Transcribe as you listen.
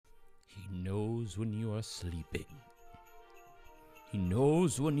knows when you are sleeping. He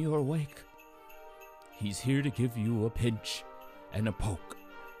knows when you are awake. He's here to give you a pinch and a poke.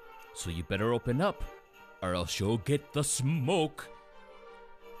 So you better open up, or else you'll get the smoke.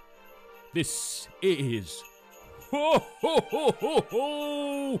 This is ho ho ho ho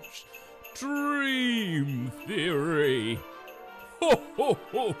ho Stream Theory. Ho ho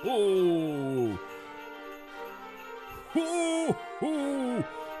ho ho. Ho ho,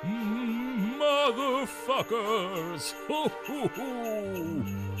 motherfuckers! Ho ho ho!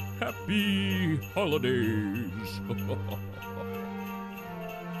 Happy holidays!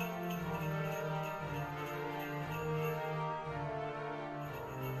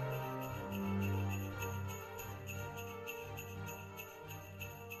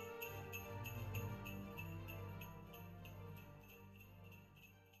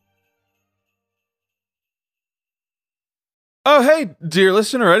 Oh, hey, dear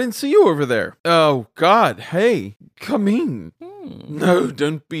listener, I didn't see you over there. Oh, God, hey, come in. No,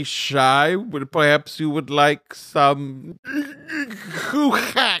 don't be shy. Perhaps you would like some...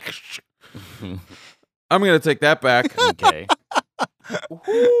 I'm going to take that back. Okay.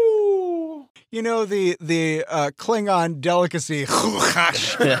 You know, the Klingon delicacy.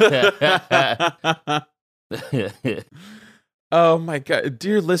 Oh, my God.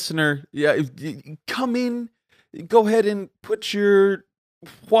 Dear listener, yeah, come in. Go ahead and put your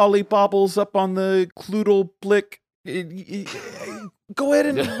Wally Bobbles up on the Kloodle Blick. Go ahead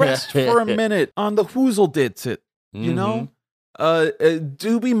and rest for a minute on the Whoozleditsit, you know?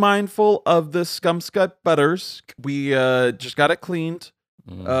 Do be mindful of the Scumscut butters. We just got it cleaned.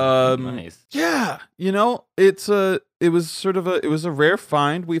 Nice. Yeah, you know, it was a rare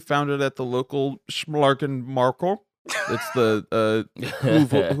find. We found it at the local Schmlarken Markle. It's the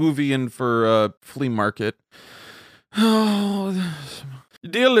Hoovian for flea market. Oh,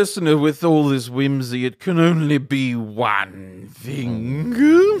 dear listener, with all this whimsy, it can only be one thing.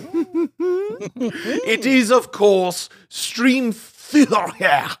 It is, of course, Stream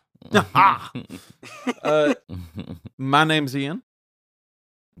Theory. My name's Ian.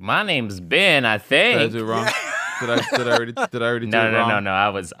 My name's Ben, I think. Did I do it wrong? Did I already do it wrong? No. I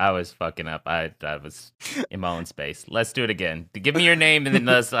was fucking up. I was in my own space. Let's do it again. Give me your name, and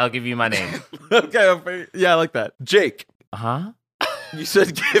then I'll give you my name. Okay, yeah, I like that. Jake. Huh? You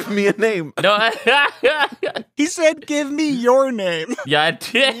said give me a name. No. He said, "Give me your name." Yeah, I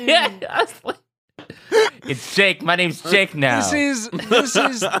did. I was like, it's Jake. My name's Jake now. This is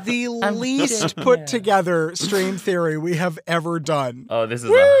the least put together stream theory we have ever done. Oh, this is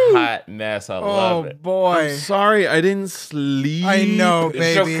a hot mess. I love it. Oh boy. I'm sorry, I didn't sleep. I know,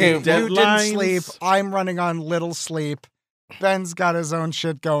 baby. okay. You didn't Deadlines. sleep. I'm running on little sleep. Ben's got his own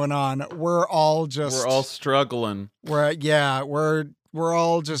shit going on. We're all struggling. We're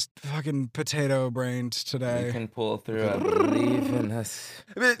all just fucking potato brained You today. can pull through. I believe in us.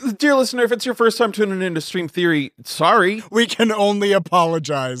 Dear listener, if it's your first time tuning into Stream Theory, sorry. We can only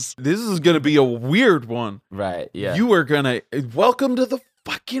apologize. This is going to be a weird one. Right, yeah. You are going to... Welcome to the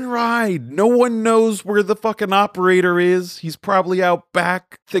fucking ride. No one knows where the fucking operator is. He's probably out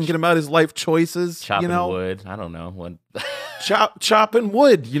back thinking about his life choices. Chopping you know? wood. I don't know. What? Chopping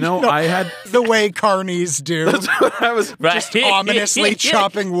wood. You know, I had... The way carnies do. That's what I was... Right. Just ominously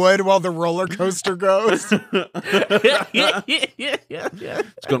chopping wood while the roller coaster goes. yeah.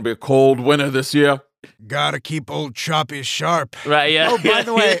 It's going to be a cold winter this year. Gotta keep old Choppy sharp. Right, yeah. Oh, by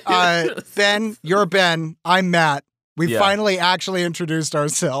the way, Ben, you're Ben. I'm Matt. We Yeah. finally actually introduced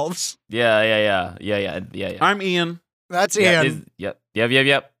ourselves. Yeah. I'm Ian. That's Yeah, Ian.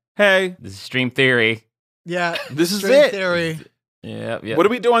 Yep. Hey, This is Stream Theory. Yeah. this is String it. theory. Yep. What do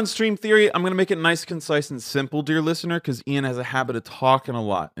we do on Stream Theory? I'm going to make it nice, concise, and simple, dear listener, because Ian has a habit of talking a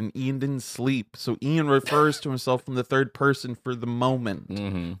lot, and Ian didn't sleep. So Ian refers to himself from the third person for the moment.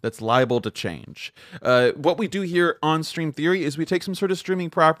 Mm-hmm. That's liable to change. What we do here on Stream Theory is we take some sort of streaming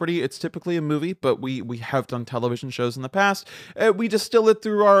property. It's typically a movie, but we have done television shows in the past. We distill it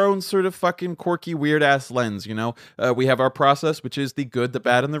through our own sort of fucking quirky, weird-ass lens, you know? We have our process, which is the good, the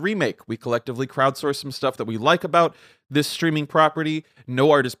bad, and the remake. We collectively crowdsource some stuff that we like about this streaming property.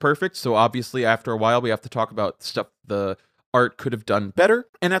 No art is perfect, so obviously after a while we have to talk about stuff the art could have done better.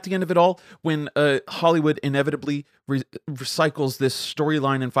 And at the end of it all, when Hollywood inevitably recycles this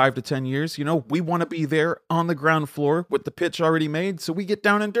storyline in 5 to 10 years, you know, we want to be there on the ground floor with the pitch already made, so we get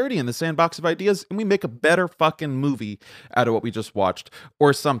down and dirty in the sandbox of ideas and we make a better fucking movie out of what we just watched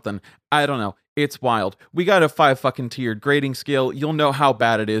or something. I don't know. It's wild. We got a 5 fucking tiered grading scale. You'll know how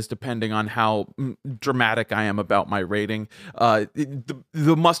bad it is depending on how dramatic I am about my rating. The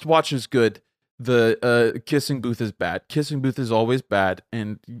must watch is good. The kissing booth is bad. Kissing booth is always bad,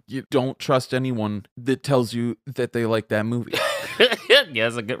 and you don't trust anyone that tells you that they like that movie. Yeah,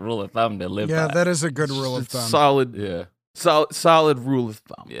 that's a good rule of thumb to live Yeah, by. that is a good rule of It's thumb. solid, Yeah. solid rule of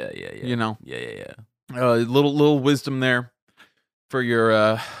thumb. Yeah. You know, Yeah. little wisdom there for your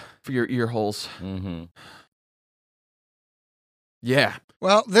ear holes. Mm-hmm. Yeah.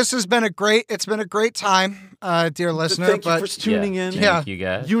 Well, it's been a great time, dear listener. Thank you but for tuning in. Yeah. Thank you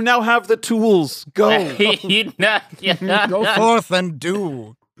guys. You now have the tools. Go. go forth and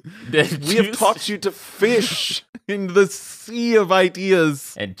do. We have taught you to fish in the sea of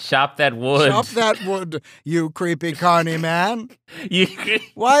ideas. and chop that wood. Chop that wood, you creepy carny man. You-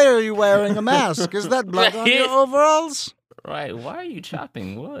 Why are you wearing a mask? Is that blood on your overalls? right. Why are you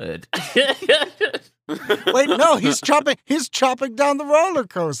chopping wood? Wait, no, he's chopping down the roller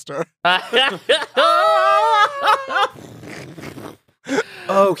coaster.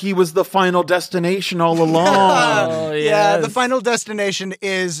 Oh, he was the final destination all along. Oh, Yeah, the yes. final destination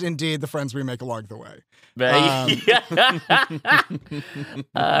is indeed the friends we make along the way.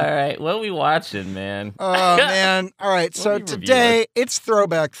 All right. What are we watching, man? Oh man. All right, so are we today it's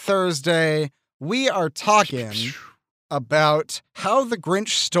Throwback Thursday. We are talking about How the Grinch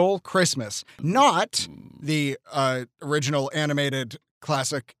Stole Christmas, not the original animated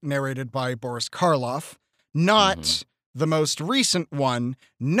classic narrated by Boris Karloff, not the most recent one,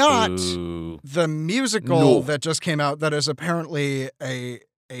 not Ooh. the musical No. that just came out that is apparently a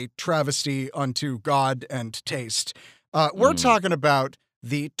travesty unto God and taste. We're talking about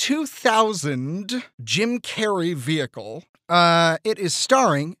the 2000 Jim Carrey vehicle. It is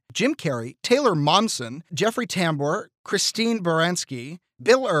starring Jim Carrey, Taylor Momsen, Jeffrey Tambor, Christine Baranski,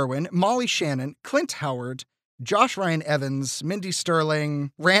 Bill Irwin, Molly Shannon, Clint Howard, Josh Ryan Evans, Mindy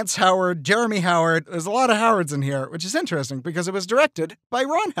Sterling, Rance Howard, Jeremy Howard. There's a lot of Howards in here, which is interesting because it was directed by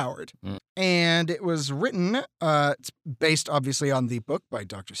Ron Howard. And it was written, it's based obviously on the book by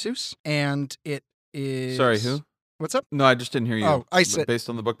Dr. Seuss. And it is... Sorry, who? What's up? No, I just didn't hear you. Oh, I said- Based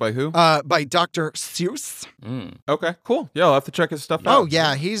on the book by who? By Dr. Seuss. Okay, cool. Yeah, I'll have to check his stuff out. Oh,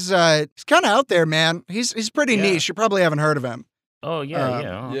 yeah, he's kind of out there, man. He's pretty Yeah. niche. You probably haven't heard of him. Oh,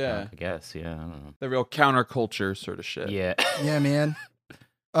 yeah. Yeah. I guess, yeah. I don't know. The real counterculture sort of shit. Yeah. Yeah, man.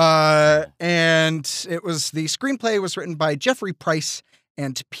 And the screenplay was written by Jeffrey Price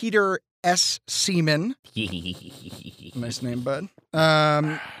and Peter S. Seaman. Nice name, bud.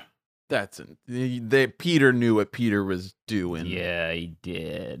 Peter knew what Peter was doing. Yeah, he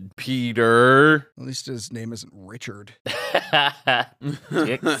did. Peter. At least his name isn't Richard.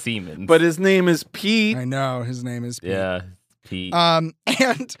 Dick Siemens. But his name is Pete. I know his name is Pete. yeah, Pete. And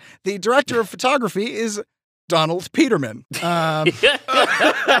the director of photography is Donald Peterman.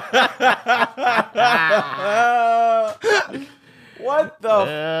 What the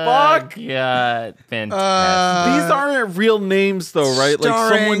fuck? God, fantastic. These aren't real names though, right? Like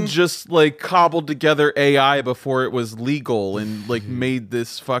starring- someone just like cobbled together AI before it was legal and like made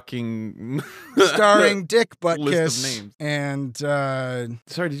this fucking Starring Dick List of Butkus names. and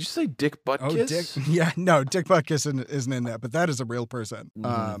Sorry, did you say Dick Butkus? Dick. Yeah, no, Dick Butkus isn't in that, but that is a real person.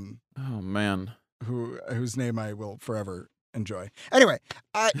 Oh man. Whose name I will forever enjoy. Anyway,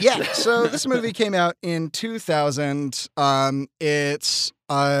 so this movie came out in 2000. It's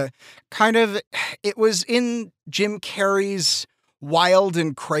it was in Jim Carrey's wild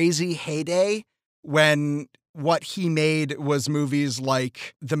and crazy heyday when what he made was movies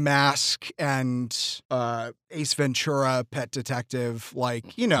like The Mask and Ace Ventura, Pet Detective,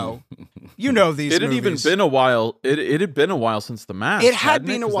 like, you know these It had even movies. been a while. It had been a while since The Mask. It had hadn't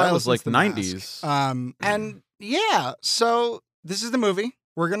been a 'Cause while That was like since The Mask. 90s. And yeah, so this is the movie.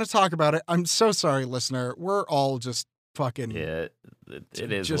 We're going to talk about it. I'm so sorry, listener. We're all just fucking... Yeah,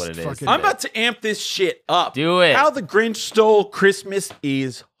 it is Just what it is. fucking- I'm about to amp this shit up. Do it. How the Grinch Stole Christmas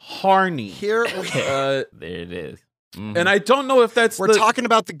is Harney. Here, There it is. Mhm. And I don't know if that's we're talking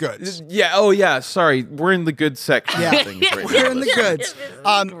about the goods. Yeah. Oh, yeah. Sorry, we're in the good section. Yeah. Of things right We're now. in the goods.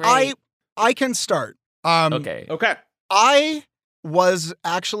 I can start. Okay. Okay. I was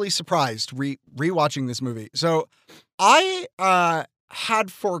actually surprised rewatching this movie. So I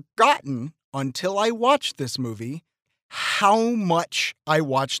had forgotten until I watched this movie how much I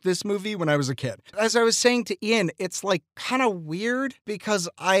watched this movie when I was a kid. As I was saying to Ian, it's like kind of weird because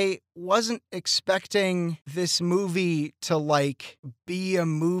I wasn't expecting this movie to like be a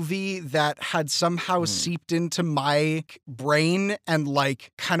movie that had somehow seeped into my brain and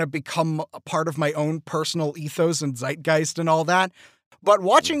like kind of become a part of my own personal ethos and zeitgeist and all that. But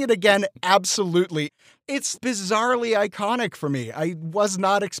watching it again, absolutely. It's bizarrely iconic for me. I was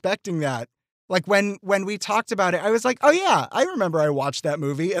not expecting that. Like when we talked about it, I was like, oh yeah, I remember I watched that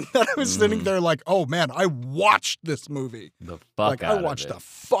movie. And then I was sitting there like, oh man, I watched this movie. The fuck out I watched of it. the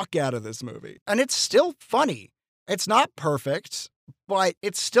fuck out of this movie. And it's still funny. It's not perfect, but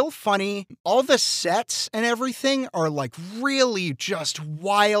it's still funny. All the sets and everything are like really just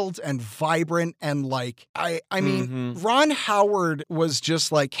wild and vibrant. And like, I mean, Ron Howard was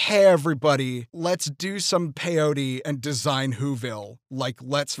just like, hey, everybody, let's do some peyote and design Whoville. Like,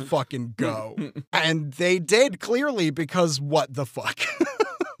 let's fucking go. And they did clearly because what the fuck?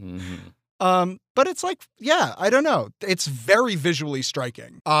 But it's like, yeah, I don't know. It's very visually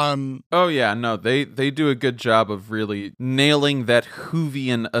striking. Oh yeah, no, they do a good job of really nailing that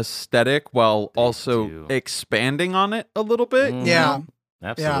Whovian aesthetic while also do. expanding on it a little bit. Yeah.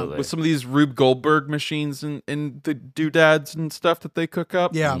 Absolutely. With some of these Rube Goldberg machines and the doodads and stuff that they cook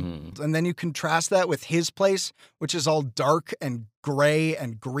up. Yeah. And then you contrast that with his place, which is all dark and gray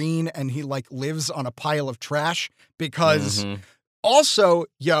and green, and he like lives on a pile of trash because also,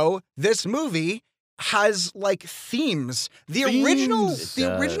 this movie has like themes. The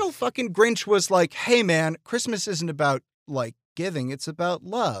original fucking Grinch was like, hey man, Christmas isn't about like giving, it's about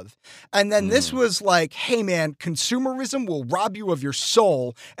love. And then this was like, hey man, consumerism will rob you of your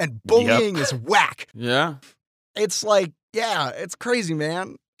soul and bullying is whack. Yeah. It's like, yeah, it's crazy,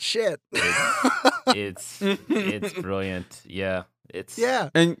 man. Shit. It's brilliant. Yeah.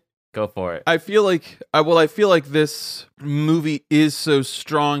 And Go for it. I feel like this movie is so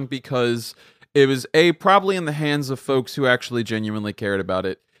strong because it was probably in the hands of folks who actually genuinely cared about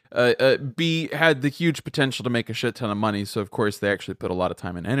it. B, had the huge potential to make a shit ton of money, so of course they actually put a lot of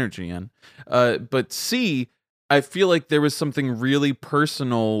time and energy in. But C, I feel like there was something really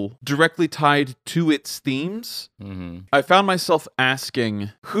personal directly tied to its themes. I found myself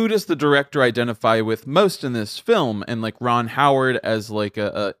asking, who does the director identify with most in this film? And like Ron Howard as like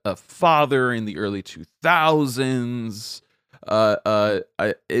a father in the early 2000s.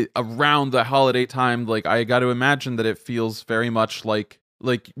 Around the holiday time, like I got to imagine that it feels very much like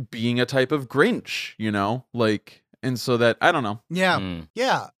being a type of Grinch, you know, like, and so that I don't know. Yeah.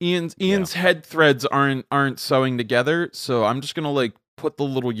 Yeah. Ian's head threads aren't sewing together, so I'm just gonna like put the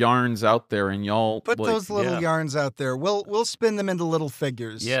little yarns out there, and y'all put those little yarns out there. We'll spin them into little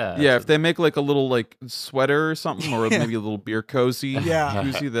figures. Yeah. Yeah, if they make like a little like sweater or something, or maybe a little beer cozy,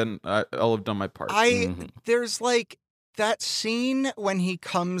 koozie, then I'll have done my part. There's like that scene when he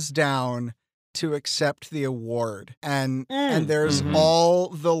comes down to accept the award, and there's all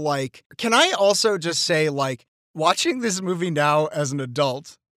the like. Can I also just say, like, watching this movie now as an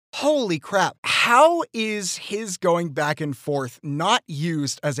adult, holy crap, how is his going back and forth not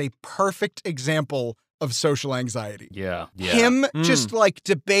used as a perfect example of social anxiety? Yeah. Him just like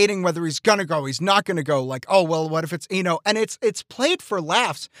debating whether he's gonna go, he's not gonna go, like, oh, well, what if it's, and it's played for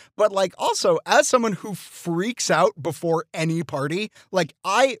laughs, but like also as someone who freaks out before any party, like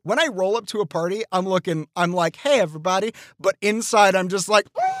when I roll up to a party, I'm like, hey, everybody, but inside I'm just like,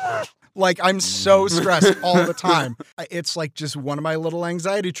 like, I'm so stressed all the time. It's like just one of my little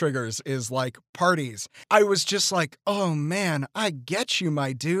anxiety triggers is like parties. I was just like, oh man, I get you,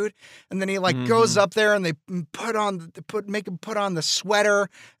 my dude. And then he like goes up there and they make him put on the sweater,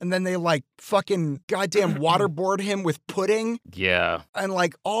 and then they like fucking goddamn waterboard him with pudding. Yeah. And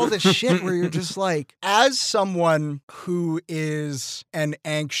like all this shit where you're just like, as someone who is an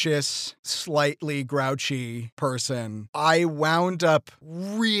anxious, slightly grouchy person, I wound up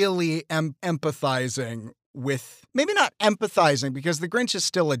really empathizing with, maybe not empathizing because the Grinch is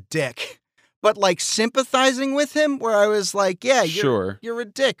still a dick, but like sympathizing with him, where I was like, yeah, you're a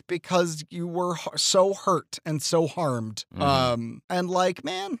dick because you were so hurt and so harmed. And like,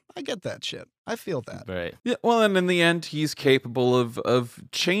 man, I get that shit. I feel that. Right. Yeah, well, and in the end, he's capable of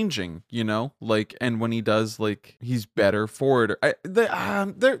changing, you know, like, and when he does, like, he's better for it. There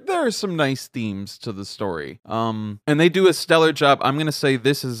are some nice themes to the story, and they do a stellar job. I'm gonna say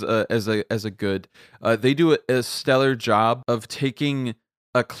this is as a good. They do a stellar job of taking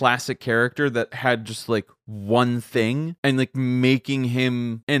a classic character that had just like one thing and like making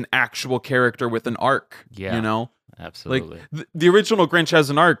him an actual character with an arc. Yeah. You know. Absolutely. Like the original Grinch has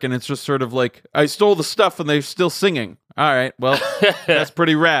an arc, and it's just sort of like, I stole the stuff and they're still singing. All right, well, that's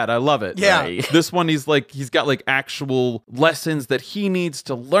pretty rad. I love it. Yeah. Right. This one, he's got like actual lessons that he needs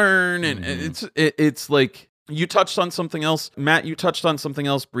to learn, and it's like, you touched on something else, Matt. You touched on something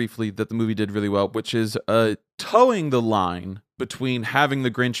else briefly that the movie did really well, which is towing the line between having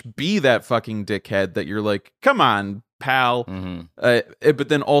the Grinch be that fucking dickhead that you're like, come on, pal, but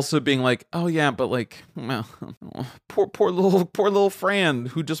then also being like, oh yeah, but like, well, poor little Fran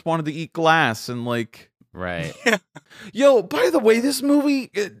who just wanted to eat glass, and like, Right. Yo, by the way, this movie,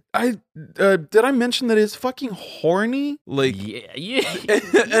 did I mention that it's fucking horny? Like, Yeah.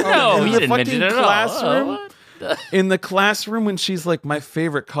 in No, you the didn't mention fucking it at all. classroom? What? In the classroom when she's like, my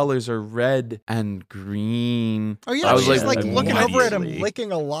favorite colors are red and green. Oh yeah, I was she's like, like looking over at him, immediately.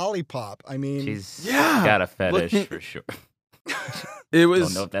 licking a lollipop. I mean, She's Yeah. got a fetish Look- for sure. It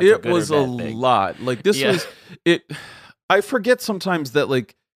was know if that's a it good or was a bad thing. lot. Like this Yeah. was it. I forget sometimes that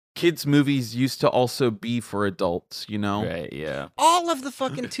like kids movies used to also be for adults, you know? Right, yeah. all of the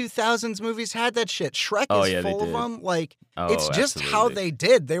fucking 2000s movies had that shit. Shrek Oh, is yeah, they full of did. them. Like, Oh, it's just how absolutely. they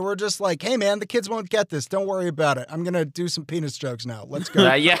did. They were just like, hey, man, the kids won't get this. Don't worry about it. I'm going to do some penis jokes now. Let's go.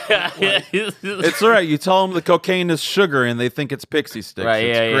 Right, yeah. It's all right. You tell them the cocaine is sugar and they think it's pixie sticks. Right,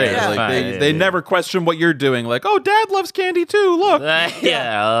 it's yeah, great. yeah, Like fine, they, yeah, they yeah. never question what you're doing. Like, oh, dad loves candy too. Look.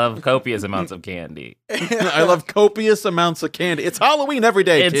 Yeah, I love copious amounts of candy. I love copious amounts of candy. It's Halloween every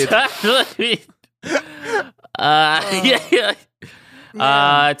day, It's kids. yeah.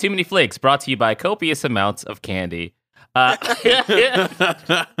 Man. Too Many Flakes, brought to you by copious amounts of candy.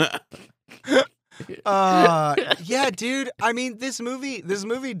 Yeah, dude. I mean, this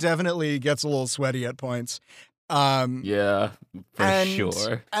movie definitely gets a little sweaty at points. Yeah, for and,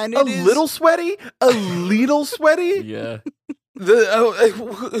 sure. And A it is, little sweaty? A little sweaty? Yeah.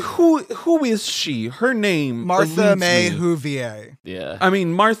 Who is she? Her name Martha eludes May me. Whovier. Yeah. I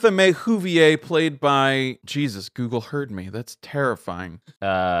mean, Martha May Whovier, played by Jesus. Google heard me. That's terrifying.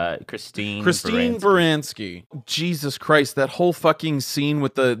 Christine Baranski. Jesus Christ, that whole fucking scene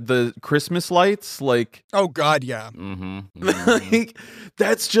with the Christmas lights, like, Oh God, yeah. Mm-hmm. like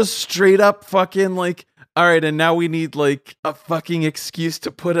that's just straight up fucking like. All right, and now we need like a fucking excuse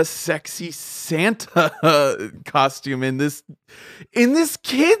to put a sexy Santa costume in this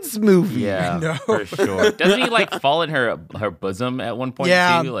kids movie. Yeah, know. for sure. Doesn't he like fall in her bosom at one point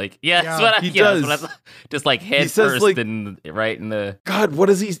Yeah. too? Like, yeah, Yeah. that's what I, He yeah, that's does. what just like He head says, first like- and right in the. God, what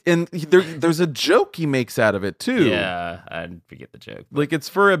is he? And there's a joke he makes out of it too. Yeah, I forget the joke. Like it's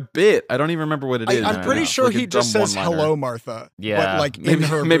for a bit. I don't even remember what it is. I'm pretty know. sure Like a he just dumb says one-liner. hello, Martha. Yeah. But like in Maybe,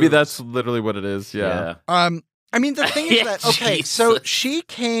 her maybe boobs. that's literally what it is. Yeah. I mean, the thing is Yeah, that, okay, so Jesus. she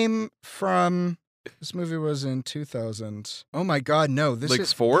came from, this movie was in 2000. Oh my God, no, this Like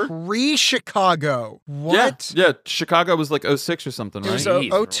is 4? pre-Chicago. What? Yeah. Chicago was like 06 or something, It right? was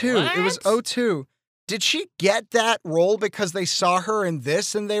Jeez, 02. It was what? 02. Did she get that role because they saw her in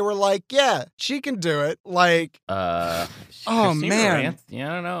this and they were like, yeah, she can do it? Like, Oh man.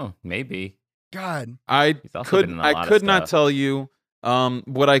 Yeah, I don't know. Maybe. God. I He's also been in a lot of could not stuff. tell you.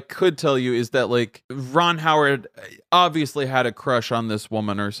 What I could tell you is that like Ron Howard obviously had a crush on this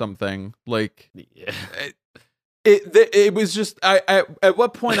woman or something. Like Yeah. it was just at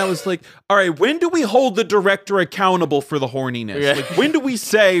what point I was like, all right, when do we hold the director accountable for the horniness? Yeah. Like when do we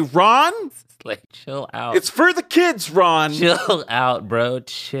say, Ron, It's like chill out. it's for the kids, Ron. chill out, bro.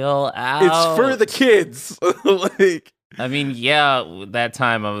 Chill out. It's for the kids. Like I mean, yeah, that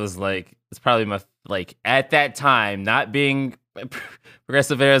time I was like, it's probably my, like, at that time, not being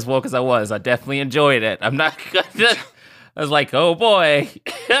progressive as woke as I was, I definitely enjoyed it. I'm not gonna, I was like, oh boy.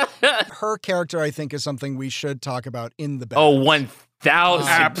 Her character, I think, is something we should talk about in the bed. Oh, 1,000%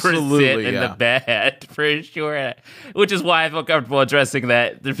 Absolutely, in yeah. the bad, for sure. Which is why I feel comfortable addressing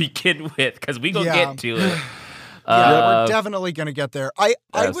that to begin with, because we gonna Yeah. get to it. Yeah, we're definitely gonna get there. I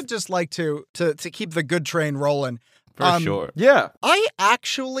Yes. would just like to keep the good train rolling. for sure. yeah. I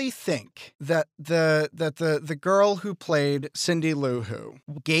actually think that the girl who played Cindy Lou Who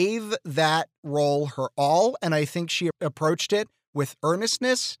gave that role her all, and I think she approached it with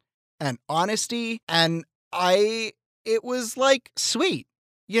earnestness and honesty, and it was like sweet,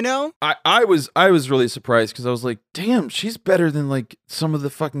 you know? I was really surprised because I was like, damn, she's better than like some of the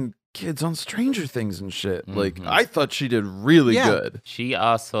fucking kids on Stranger Things and shit. Like Mhm. I thought she did really Yeah. good. She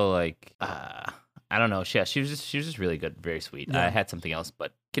also like I don't know. She was just really good, very sweet. Yeah. I had something else,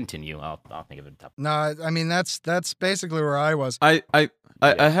 but continue. I'll think of it. No, I mean that's basically where I was. I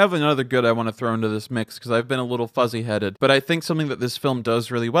have another good I want to throw into this mix because I've been a little fuzzy headed, but I think something that this film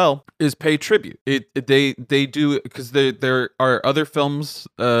does really well is pay tribute. They do because there are other films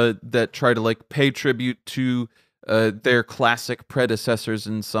that try to like pay tribute to their classic predecessors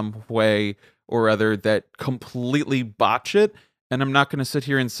in some way or other that completely botch it. And I'm not going to sit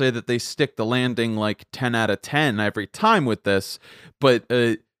here and say that they stick the landing like 10 out of 10 every time with this, but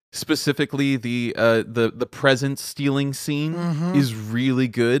specifically the present stealing scene Mhm. is really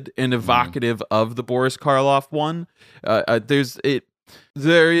good and evocative of the Boris Karloff one.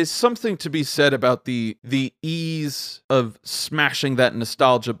 There is something to be said about the ease of smashing that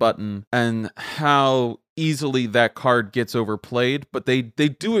nostalgia button and how easily that card gets overplayed, but they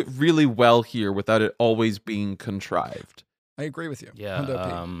do it really well here without it always being contrived. I agree with you. Yeah.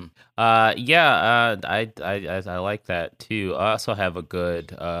 Hundo P. I like that too. I also have a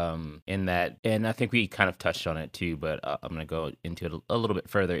good in that, and I think we kind of touched on it too, but I'm gonna go into it a little bit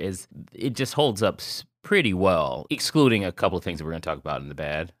further. Is it just holds up pretty well, excluding a couple of things that we're gonna talk about in the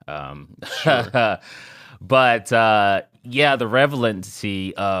bad. Sure. But yeah, the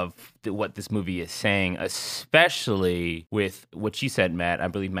relevancy of what this movie is saying, especially with what you said, Matt, I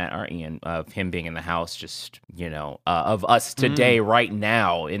believe Matt or Ian, of him being in the house, just, of us today, right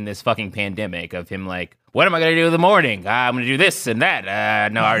now, in this fucking pandemic, of him like, what am I going to do in the morning? I'm going to do this and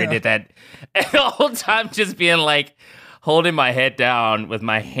that. No, I already did that. And the whole time just being like, holding my head down with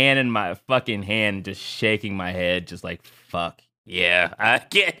my hand in my fucking hand, just shaking my head, just like, fuck, yeah,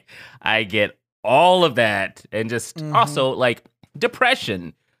 I get all of that. And just also, like,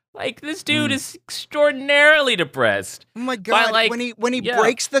 depression. Like, this dude is extraordinarily depressed. Oh my God, like, when he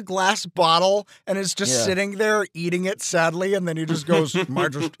breaks the glass bottle and is just sitting there eating it sadly, and then he just goes, am I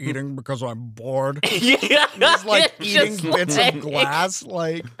just eating because I'm bored? Yeah. He's like eating just bits of glass,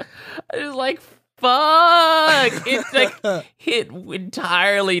 like... It's like, fuck! It's like hit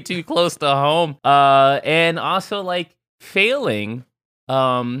entirely too close to home. And also, like, failing...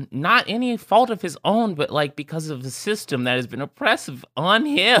 not any fault of his own, but like because of the system that has been oppressive on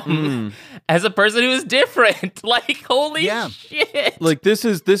him as a person who is different. Like, holy shit. Like, this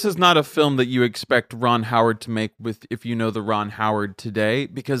is not a film that you expect Ron Howard to make with, if you know the Ron Howard today,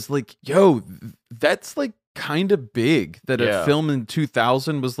 because like, that's like kind of big that a film in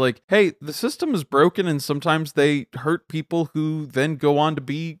 2000 was like, hey, the system is broken and sometimes they hurt people who then go on to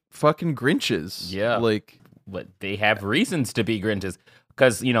be fucking Grinches. Yeah. Like, but they have reasons to be Grinches.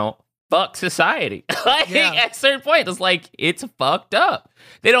 Because, fuck society. Like, at a certain point, it's like, it's fucked up.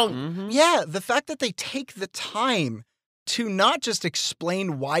 They don't... Yeah, the fact that they take the time to not just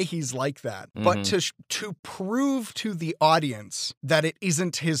explain why he's like that, but to prove to the audience that it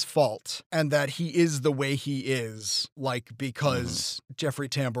isn't his fault and that he is the way he is, like, because Jeffrey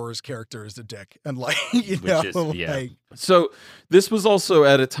Tambor's character is a dick. And, like, So this was also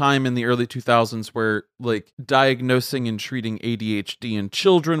at a time in the early 2000s where, like, diagnosing and treating ADHD in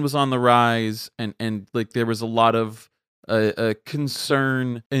children was on the rise, and like, there was a lot of a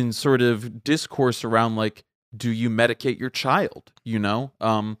concern and sort of discourse around, like, do you medicate your child,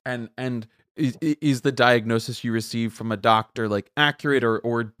 and is the diagnosis you receive from a doctor like accurate,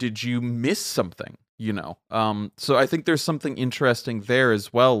 or did you miss something, so I think there's something interesting there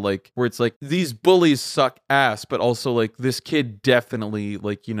as well, like, where it's like, these bullies suck ass, but also like, this kid definitely,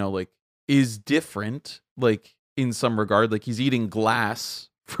 like, is different, like, in some regard, like, he's eating glass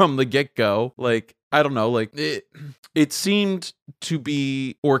from the get-go. Like, I don't know, like, it seemed to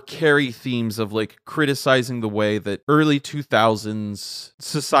be, or carry themes of, like, criticizing the way that early 2000s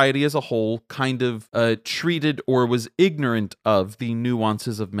society as a whole kind of treated or was ignorant of the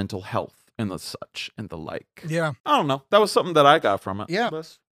nuances of mental health and the such and the like. Yeah. I don't know. That was something that I got from it. Yeah.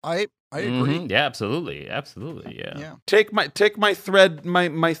 I agree. Yeah, absolutely. Absolutely, yeah. Take my thread,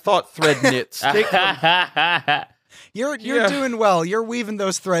 my thought thread knits. Take them. You're doing well. You're weaving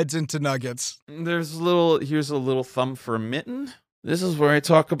those threads into nuggets. Here's a little thumb for a mitten. This is where I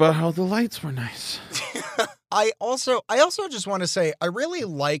talk about how the lights were nice. I also just want to say I really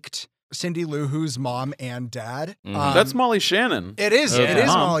liked Cindy Lou Who's mom and dad. That's Molly Shannon. It is. Yeah. It is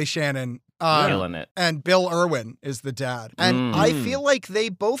Molly Shannon. Killing it. And Bill Irwin is the dad. And I feel like they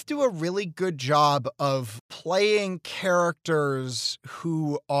both do a really good job of playing characters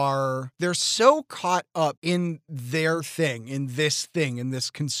who they're so caught up in their thing, in this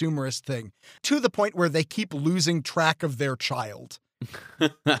consumerist thing, to the point where they keep losing track of their child.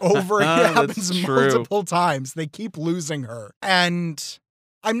 It happens multiple times. They keep losing her. And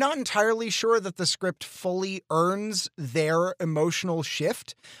I'm not entirely sure that the script fully earns their emotional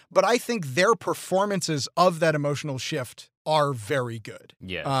shift, but I think their performances of that emotional shift are very good.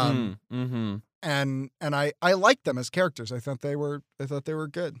 Yeah. And I liked them as characters. I thought they were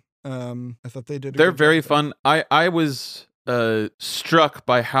good. I thought they did. They're very fun. I was struck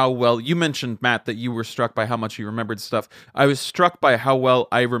by how well you mentioned, Matt, that you were struck by how much you remembered stuff. I was struck by how well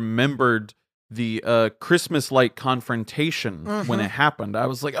I remembered the Christmas light confrontation when it happened. I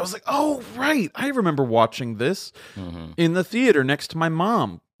was like, oh right, I remember watching this in the theater next to my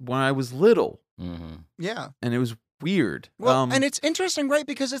mom when I was little. Yeah, and it was weird. Well, and it's interesting, right?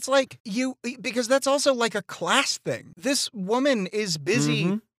 Because it's like because that's also like a class thing. This woman is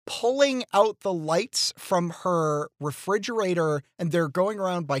busy pulling out the lights from her refrigerator and they're going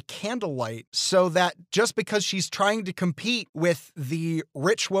around by candlelight so that just because she's trying to compete with the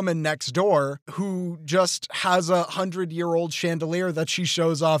rich woman next door who just has a 100-year-old chandelier that she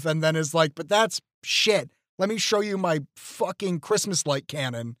shows off and then is like, but that's shit. Let me show you my fucking Christmas light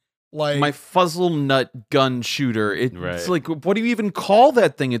cannon. Like my fuzzle nut gun shooter. It's Right. like, what do you even call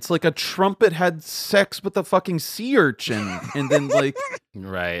that thing? It's like a trumpet had sex with a fucking sea urchin, and then like,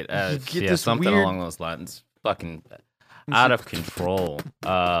 Right. get Yeah, this something weird- along those lines. Fucking out of control.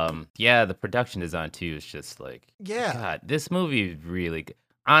 Yeah, the production design too is just like, Yeah. God, this movie is really good.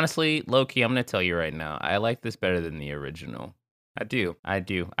 Honestly, Loki, I'm gonna tell you right now, I like this better than the original. I do.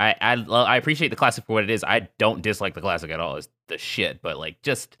 I appreciate the classic for what it is. I don't dislike the classic at all. It's the shit, but like,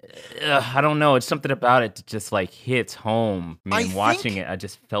 just I don't know. It's something about it that just like hits home. I mean, I watching think, it, I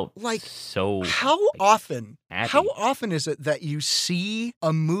just felt like, so. How like, often happy. is it that you see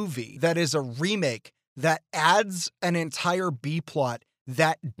a movie that is a remake that adds an entire B plot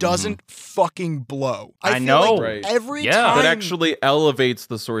that doesn't fucking blow? I feel know. like Right. every Yeah. time that actually elevates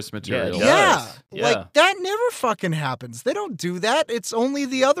the source material. it yeah, does. Yeah. like that never fucking happens. They don't do that. It's only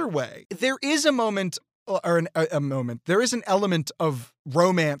the other way. There is a moment or a moment. There is an element of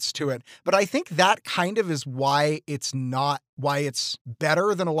romance to it, but I think that kind of is why it's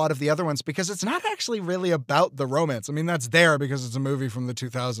better than a lot of the other ones, because it's not actually really about the romance. I mean, that's there because it's a movie from the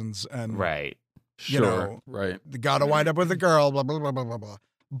 2000s and Right. you Sure, know, right. they gotta wind up with a girl, blah, blah, blah, blah, blah, blah.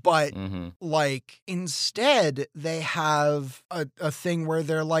 But Mm-hmm. like instead they have a thing where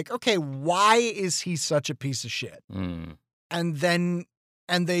they're like, okay, why is he such a piece of shit? Mm.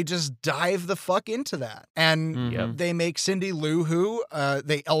 And they just dive the fuck into that. And Mhm. Yep. they make Cindy Lou Who,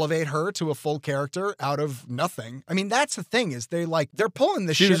 they elevate her to a full character out of nothing. I mean, that's the thing is they're pulling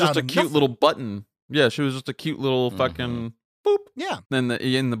the She shit was out just a of cute nothing. little button. Yeah, she was just a cute little fucking boop. Yeah. Then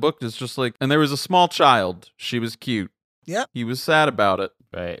in the book, it's just like, and there was a small child. She was cute. Yep. He was sad about it,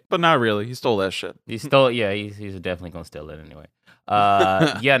 Right. but not really. He stole that shit. He stole. Yeah, he's definitely gonna steal it anyway.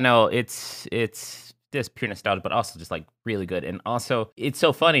 Yeah, no, it's just pure nostalgia, but also just like really good. And also, it's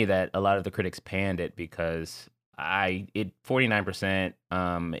so funny that a lot of the critics panned it because 49%,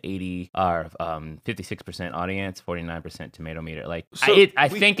 80 or 56% audience, 49% tomato meter. Like So I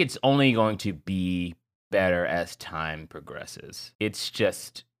we- think it's only going to be better as time progresses. It's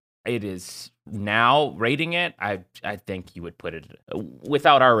just. It is now rating it. I think you would put it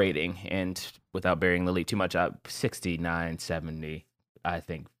without our rating and without burying the lead too much up 69, 70. I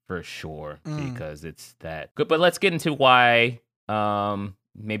think for sure because it's that good. But let's get into why.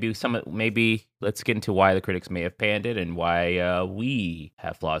 Maybe let's get into why the critics may have panned it and why we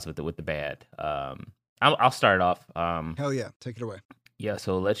have flaws with the bad. I'll start off. Hell yeah. Take it away. Yeah.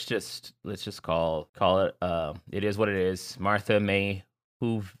 So let's just call it. It is what it is. Martha May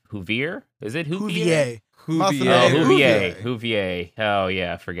Whovier? Is it Whovier? Martha Whovier. May Oh, Whovier. Whovier. Oh,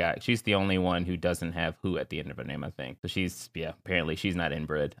 yeah, I forgot. She's the only one who doesn't have who at the end of her name, I think. So apparently she's not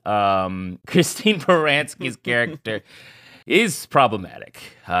inbred. Christine Baranski's character is problematic.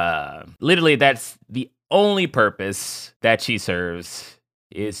 Literally, that's the only purpose that she serves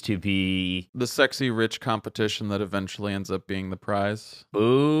is to be The sexy rich competition that eventually ends up being the prize.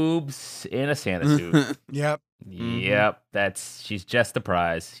 boobs in a Santa suit. Yep. Yep, she's just the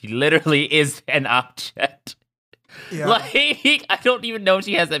prize. She literally is an object. Yeah. Like, I don't even know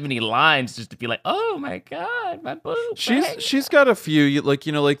she has that many lines just to be like, oh my god, my boob. She's got a few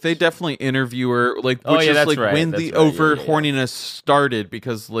like they definitely interview her like Oh, which yeah, is that's like right, when that's the right, over yeah. horniness started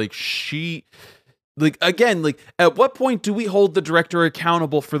because like she like again like at what point do we hold the director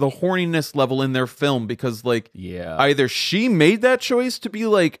accountable for the horniness level in their film because like Yeah. either she made that choice to be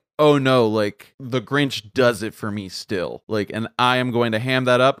like, oh no, like the Grinch does it for me still, like, and I am going to ham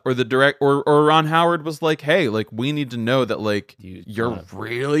that up, or the or Ron Howard was like, hey, like we need to know that like you're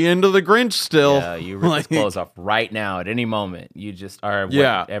really into the Grinch still. Yeah, you rip his clothes off right now at any moment. You just are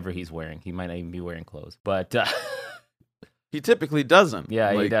Yeah. whatever he's wearing. He might not even be wearing clothes, but He typically doesn't.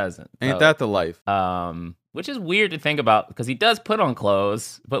 yeah, he Like, doesn't. Ain't So, that the life? which is weird to think about because he does put on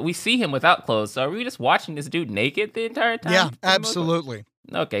clothes, but we see him without clothes. So are we just watching this dude naked the entire time? Yeah, for the most part? absolutely.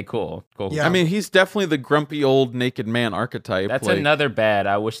 Okay, cool. Yeah. I mean, he's definitely the grumpy old naked man archetype. That's like, another bad.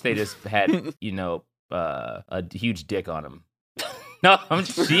 I wish they just had, a huge dick on him. No, I'm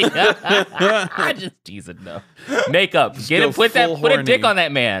just teasing. No makeup. Just Get go him. Put full a dick horny. on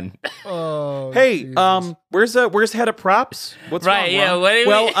that man. Oh, Hey, Jesus. where's head of props? What's Right, wrong, yeah, Ron? what do we-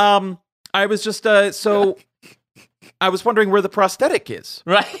 Well, I was just so I was wondering where the prosthetic is.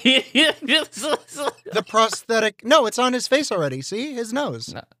 Right. The prosthetic. No, it's on his face already. See his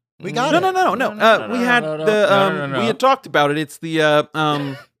nose. No. We got No, it. no. We had no. we had talked about it. It's the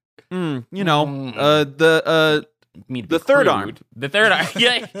You know, Me to the be third crude. arm. The third arm.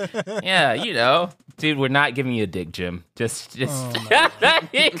 Yeah, yeah. You know, dude, we're not giving you a dick, Jim. Just.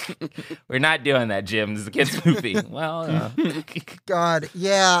 We're not doing that, Jim. This is a kids' movie. Well, God,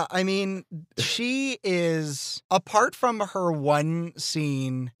 yeah. I mean, she is, apart from her one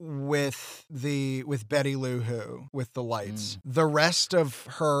scene with Betty Lou Who with the lights, the rest of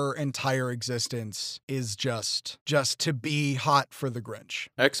her entire existence is just to be hot for the Grinch.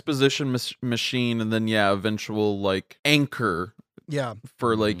 Exposition machine, and then eventual like anchor Yeah.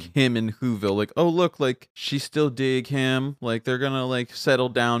 for like him in Whoville. Like, oh look, like she still dig him. Like they're gonna like settle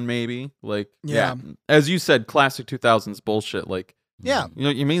down maybe. Like Yeah. as you said, classic 2000s bullshit. Like Yeah.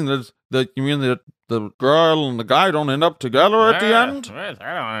 you mean the girl and the guy don't end up together at the end? I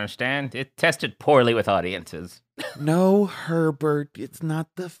don't understand. It tested poorly with audiences. No, Herbert, it's not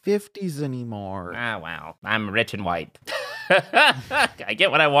the 50s anymore. Ah, wow. I'm rich and white. I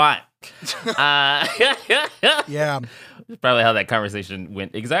get what I want. Yeah. That's probably how that conversation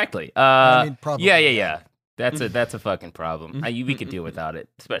went. Exactly. I mean, probably. Yeah. That's a fucking problem. We could deal without it,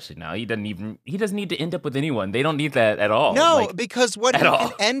 especially now. He doesn't need to end up with anyone. They don't need that at all. No, Like, because what he at all.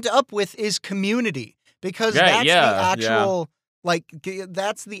 can end up with is community. Because Right, that's yeah, the actual,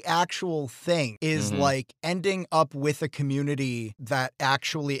 that's the actual thing, is like ending up with a community that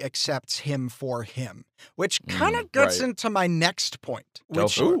actually accepts him for him. Which kind of gets right. into my next point, Go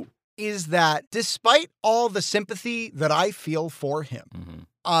which for it. is that despite all the sympathy that I feel for him,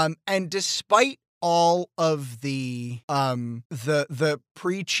 and despite all of the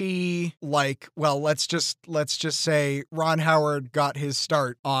preachy, like, well, let's just say Ron Howard got his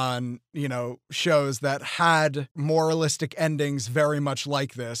start on, shows that had moralistic endings very much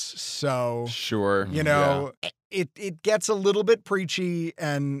like this. So Sure. it gets a little bit preachy,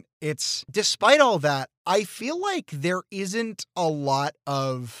 and it's, despite all that, I feel like there's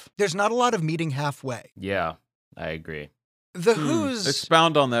not a lot of meeting halfway. Yeah, I agree. The Who's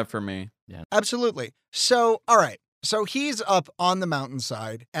Expound on that for me. Absolutely. So, all right. So he's up on the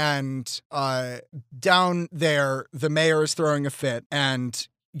mountainside, and down there, the mayor is throwing a fit and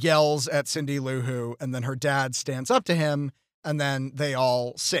yells at Cindy Lou Who, and then her dad stands up to him, and then they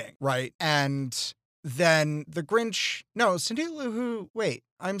all sing, right? And then the Grinch, no, Cindy Lou Who, wait,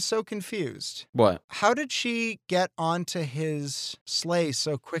 I'm so confused. What? How did she get onto his sleigh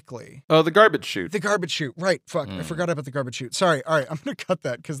so quickly? Oh, the garbage chute. The garbage chute, right. Fuck, I forgot about the garbage chute. Sorry. All right, I'm going to cut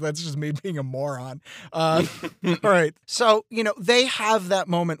that because that's just me being a moron. All right. So, they have that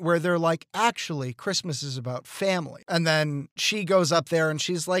moment where they're like, actually, Christmas is about family. And then she goes up there and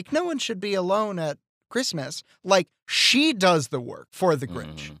she's like, no one should be alone at Christmas. Like, she does the work for the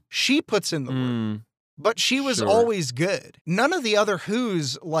Grinch. She puts in the work. But she was Sure. always good. None of the other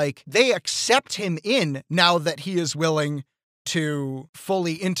Who's, like, they accept him in now that he is willing to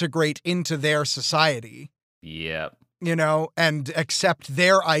fully integrate into their society, Yep. and accept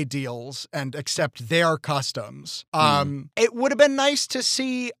their ideals and accept their customs. It would have been nice to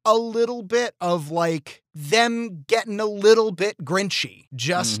see a little bit of, like, them getting a little bit Grinchy.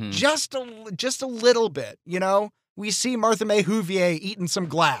 Just a little bit, We see Martha May Whovier eating some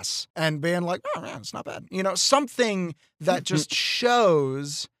glass and being like, oh, man, it's not bad. Something that just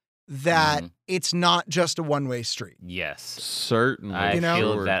shows that it's not just a one-way street. Yes. Certainly. I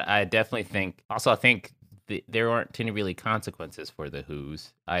feel Sure. that. I definitely think. Also, I think there aren't any really consequences for the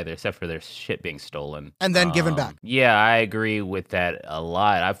Who's either, except for their shit being stolen And then given back. Yeah, I agree with that a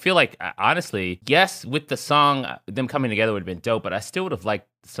lot. I feel like, honestly, yes, with the song, them coming together would have been dope, but I still would have liked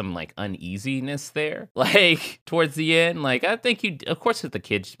some like uneasiness there, like towards the end. Like, I think of course, with the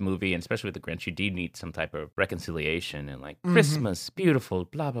kids movie, and especially with the Grinch, you do need some type of reconciliation and like Christmas, beautiful,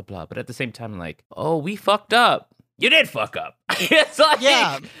 blah blah blah. But at the same time, like, oh, we fucked up. You did fuck up. It's like,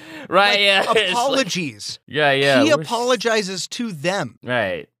 Yeah. right, Like, yeah. It's like- apologies. yeah. He we're apologizes to them.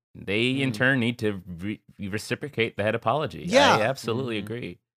 Right. They, in turn, need to reciprocate that apology. Yeah. I absolutely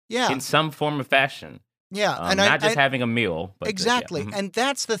agree. Yeah. In some form of fashion. Yeah. And not just having a meal. But exactly. yeah. And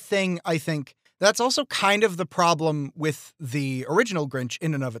that's the thing, I think, that's also kind of the problem with the original Grinch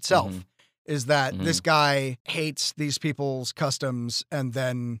in and of itself, is that this guy hates these people's customs and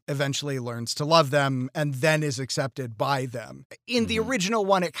then eventually learns to love them and then is accepted by them. In the original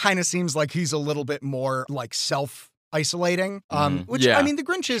one, it kind of seems like he's a little bit more like self-isolating, which, Yeah, I mean, the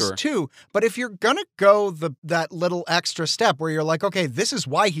Grinch is sure. too. But if you're going to go that little extra step where you're like, okay, this is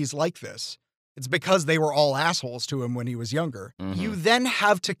why he's like this. It's because they were all assholes to him when he was younger. You then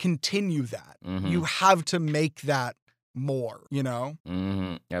have to continue that. You have to make that more,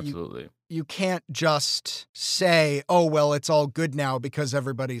 Absolutely. You can't just say, oh, well, it's all good now because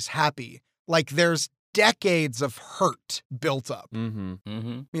everybody's happy. Like, there's decades of hurt built up, Mm-hmm.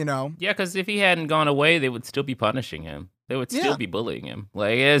 Mm-hmm. you know? Yeah, because if he hadn't gone away, they would still be punishing him. They would still Yeah. be bullying him.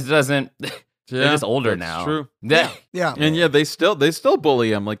 Like it doesn't. They're just older now. True. Yeah. Yeah. And yeah, they still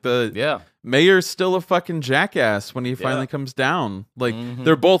bully him. Like the Yeah. mayor's still a fucking jackass when he Yeah. finally comes down. Like Mhm.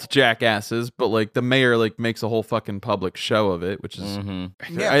 they're both jackasses, but like the mayor like makes a whole fucking public show of it, which is Mhm.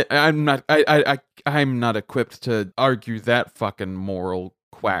 Yeah. I'm not equipped to argue that fucking moral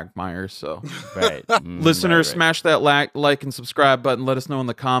quagmire. So Right. Mm, listeners, right. smash that like and subscribe button. Let us know in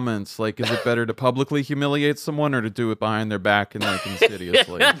the comments. Like, is it better to publicly humiliate someone or to do it behind their back and like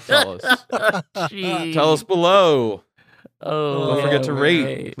insidiously? Tell us. Jeez. Tell us below. Oh, Don't forget to rate,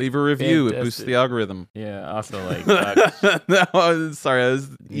 right. leave a review. It boosts Fantastic. the algorithm. Yeah. Also, like, No, sorry, I was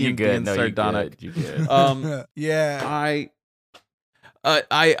you being good? No, you sardonic. good. You good. Yeah.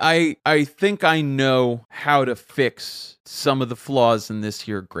 I think I know how to fix some of the flaws in this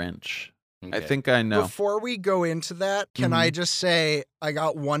here Grinch. I Okay. think I know. Before we go into that, can I just say I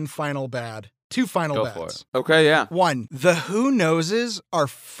got one final bad? Two final Go bads. for it. Okay, yeah. One, the Who Knowses are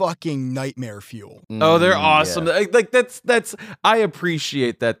fucking nightmare fuel. Oh, they're Mm, awesome. yeah. Like that's I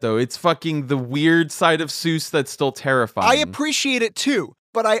appreciate that though. It's fucking the weird side of Seuss that's still terrifying. I appreciate it too,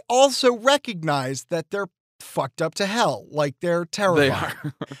 but I also recognize that they're fucked up to hell. Like they're terrifying.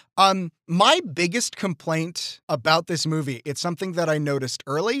 They are. My biggest complaint about this movie, it's something that I noticed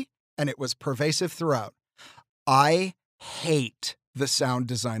early and it was pervasive throughout. I hate the sound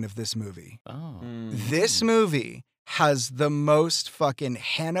design of this movie. Oh. This movie has the most fucking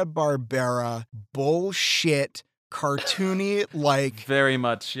Hanna-Barbera bullshit, cartoony, like, Very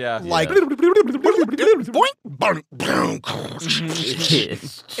much, yeah. like,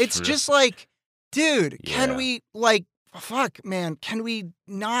 it's it's just like, dude, can Yeah. we, like, fuck, man, can we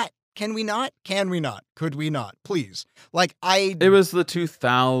not? Can we not? Can we not? Could we not? Please. Like, It was the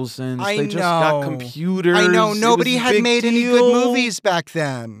 2000s. I They just got know. computers. I know It nobody was a had big made any deal. good movies back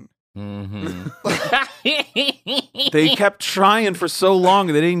then. Mhm. They kept trying for so long.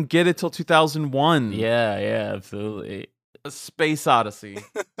 They didn't get it till 2001. Yeah, absolutely. A Space Odyssey.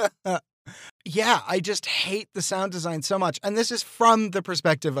 Yeah, I just hate the sound design so much. And this is from the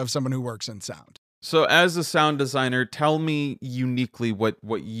perspective of someone who works in sound. So, as a sound designer, tell me uniquely what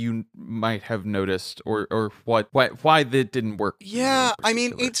you might have noticed, or why that didn't work. for you in Yeah, I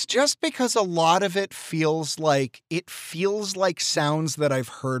mean, particular. it's just because a lot of it feels like sounds that I've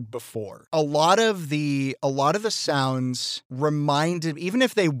heard before. A lot of the sounds reminded, even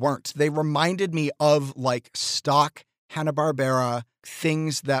if they weren't, they reminded me of like stock Hanna-Barbera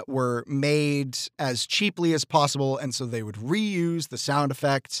things that were made as cheaply as possible, and so they would reuse the sound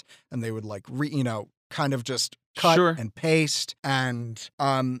effects and they would like kind of just cut Sure. and paste and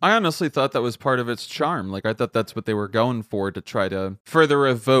I honestly thought that was part of its charm. Like, I thought that's what they were going for, to try to further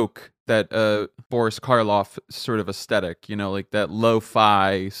evoke that Boris Karloff sort of aesthetic, like that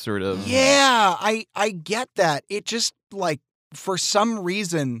lo-fi sort of. Yeah, I get that. It just like for some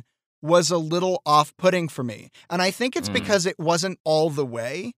reason was a little off-putting for me. And I think it's because it wasn't all the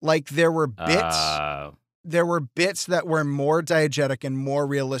way. Like there were bits that were more diegetic and more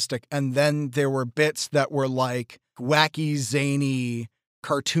realistic, and then there were bits that were like wacky, zany,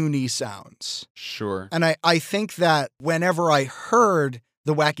 cartoony sounds. Sure. And I think that whenever I heard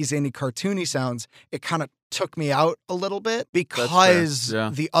the wacky, zany, cartoony sounds, it kind of took me out a little bit because yeah.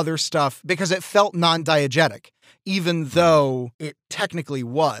 the other stuff, because it felt non-diegetic, even though it technically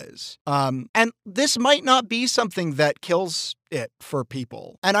was. And this might not be something that kills it for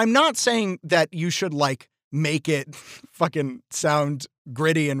people. And I'm not saying that you should like make it fucking sound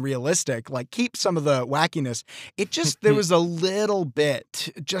gritty and realistic, like keep some of the wackiness. It just, there was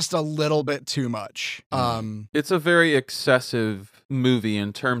just a little bit too much. It's a very excessive movie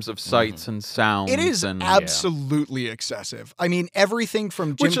in terms of sights and sounds. It is and absolutely excessive. I mean, everything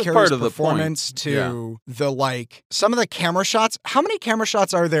from Jim Which is Carrey's part of the performance point. to the like some of the camera shots. How many camera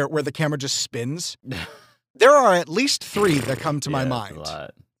shots are there where the camera just spins? There are at least 3 that come to my mind.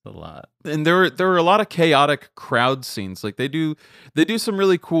 A lot. And there are a lot of chaotic crowd scenes. Like they do some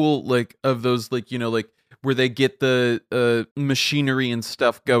really cool like of those like like where they get the machinery and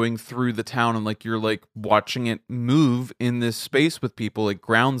stuff going through the town, and like you're like watching it move in this space with people. It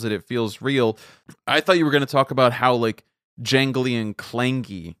grounds it. It feels real. I thought you were going to talk about how like jangly and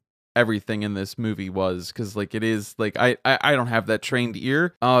clangy everything in this movie was, because like it is like I don't have that trained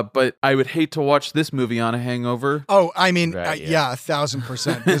ear, but I would hate to watch this movie on a hangover. Oh, I mean, Right, yeah,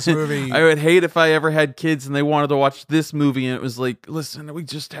 1,000%. This movie. I would hate if I ever had kids and they wanted to watch this movie and it was like, listen, we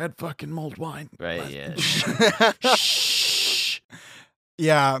just had fucking mulled wine. Right, yeah. Shh.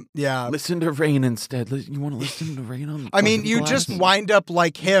 Yeah. Listen to Rain instead. You want to listen to Rain on? I mean, on you glass? just wind up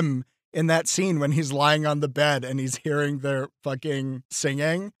like him in that scene when he's lying on the bed and he's hearing their fucking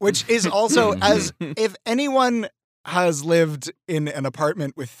singing, which is also, as if anyone has lived in an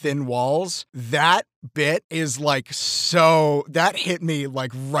apartment with thin walls, that bit is like so, that hit me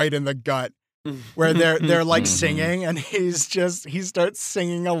like right in the gut. Where they're like singing and he starts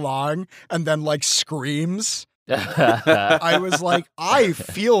singing along and then like screams. I was like, I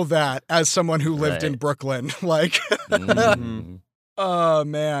feel that as someone who lived in Brooklyn. Like, oh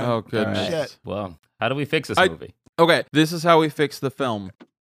man. Oh goodness. Shit. Well, how do we fix this movie? Okay, this is how we fix the film.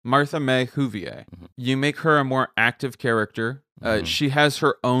 Martha May Whovier. You make her a more active character. She has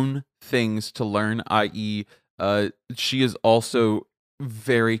her own things to learn, i.e., she is also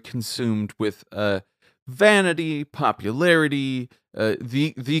very consumed with vanity, popularity,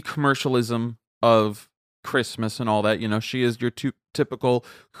 the commercialism of Christmas and all that. You know, she is your typical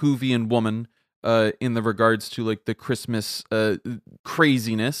Whovian woman in the regards to like the Christmas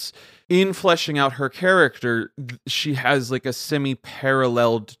craziness. In fleshing out her character, she has like a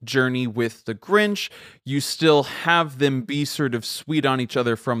semi-paralleled journey with the Grinch. You still have them be sort of sweet on each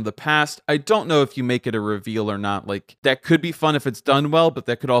other from the past. I don't know if you make it a reveal or not. Like, that could be fun if it's done well, but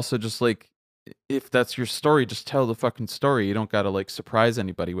that could also just like, if that's your story, just tell the fucking story. You don't gotta like surprise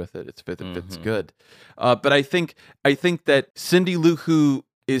anybody with it. If it's good. But I think that Cindy Lou Who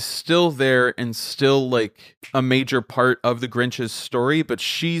is still there and still like a major part of the Grinch's story, but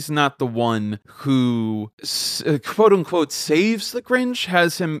she's not the one who quote unquote saves the Grinch,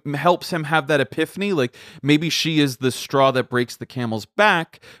 helps him have that epiphany. Like, maybe she is the straw that breaks the camel's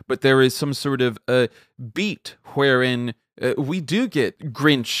back, but there is some sort of beat wherein we do get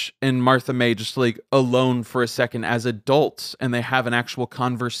Grinch and Martha May just like alone for a second as adults, and they have an actual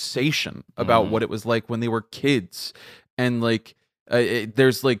conversation about what it was like when they were kids. And like,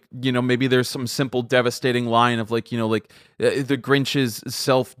 there's like, you know, maybe there's some simple devastating line of like, you know, like the Grinch's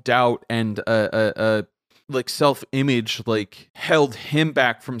self-doubt and like self-image like held him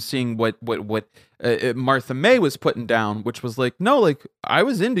back from seeing what Martha May was putting down, which was like, no, like I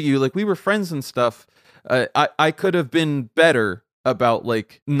was into you, like we were friends and stuff. I could have been better about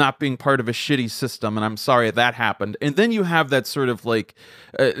like not being part of a shitty system, and I'm sorry that happened. And then you have that sort of like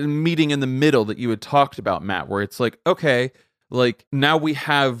meeting in the middle that you had talked about, Matt, where it's like, okay, like now we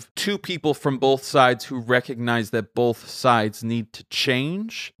have two people from both sides who recognize that both sides need to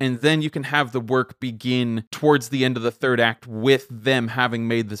change, and then you can have the work begin towards the end of the third act with them having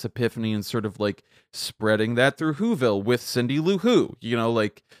made this epiphany and sort of like spreading that through Whoville with Cindy Lou Who, you know,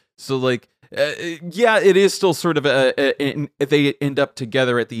 like, so like, yeah, it is still sort of they end up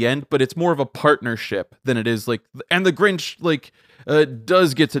together at the end, but it's more of a partnership than it is like, and the Grinch like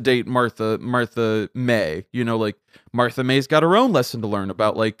does get to date Martha May, you know, like Martha May's got her own lesson to learn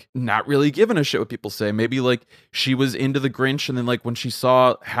about like not really giving a shit what people say. Maybe like she was into the Grinch, and then like when she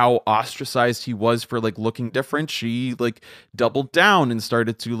saw how ostracized he was for like looking different, she like doubled down and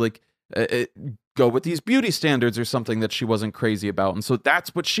started to like go with these beauty standards or something that she wasn't crazy about. And so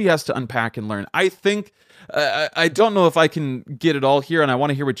that's what she has to unpack and learn. I think, I don't know if I can get it all here, and I want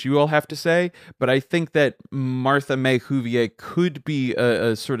to hear what you all have to say, but I think that Martha May Whovier could be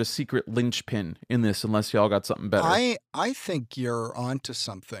a sort of secret linchpin in this, unless y'all got something better. I think you're onto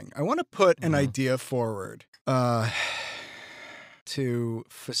something. I want to put an idea forward to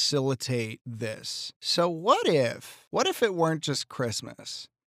facilitate this. So what if it weren't just Christmas?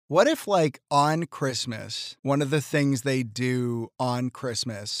 What if, like, on Christmas, one of the things they do on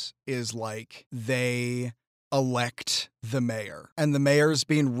Christmas is, like, they elect the mayor, and the mayor's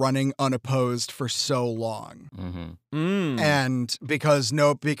been running unopposed for so long, and because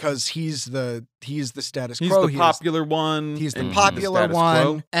he's the status quo, he's the popular one, he's the popular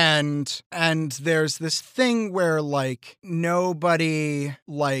one, and there's this thing where like nobody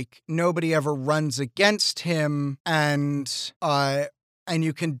ever runs against him, and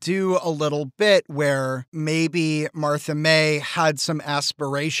you can do a little bit where maybe Martha May had some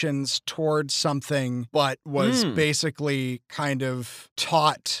aspirations towards something, but was basically kind of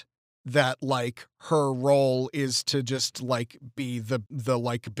taught that like her role is to just like be the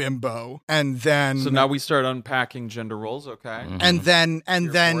like bimbo. And then so now we start unpacking gender roles, okay? And then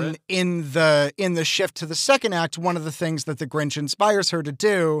in the shift to the second act, one of the things that the Grinch inspires her to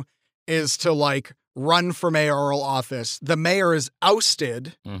do is to like run for mayoral office. The mayor is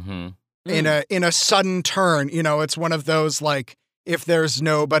ousted in a sudden turn. You know, it's one of those like if there's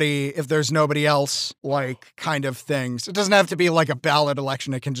nobody else like kind of things. It doesn't have to be like a ballot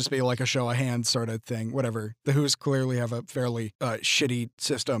election. It can just be like a show of hands sort of thing. Whatever. The Who's clearly have a fairly shitty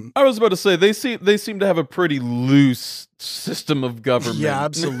system. I was about to say they seem to have a pretty loose system of government. Yeah,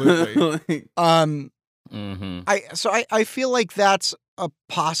 absolutely. I feel like that's a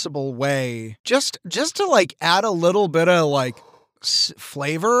possible way just to like add a little bit of like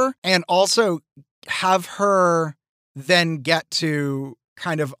flavor and also have her then get to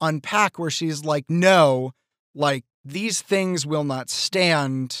kind of unpack where she's like, no, like these things will not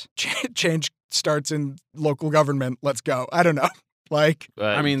stand. Change starts in local government. Let's go. I don't know. Like,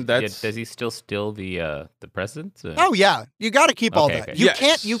 I mean, that's does he still steal the presents? Oh yeah, you got to keep all Okay, that. okay. You Yes.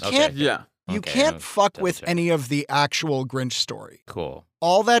 can't. You Okay. can't. yeah. You Okay, can't I'll fuck double with check. any of the actual Grinch story. Cool.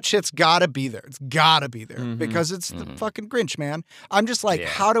 All that shit's gotta be there. It's gotta be there Mhm. because it's the Mhm. fucking Grinch, man. I'm just like, Yeah,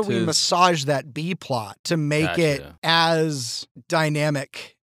 how do we tis- massage that B plot to make it Gotcha. as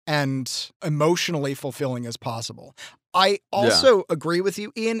dynamic and emotionally fulfilling as possible? I also agree with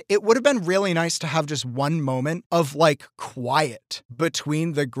you, Ian. It would have been really nice to have just one moment of like quiet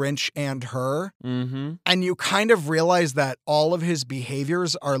between the Grinch and her. Mm-hmm. And you kind of realize that all of his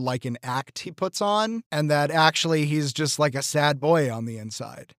behaviors are like an act he puts on, and that actually he's just like a sad boy on the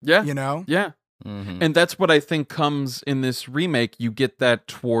inside, Yeah. you know? Yeah. Mhm. And that's what I think comes in this remake. You get that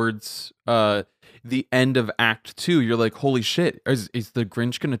towards the end of Act 2. You're like, holy shit, is the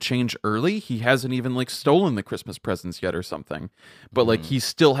Grinch going to change early? He hasn't even like stolen the Christmas presents yet or something. But like he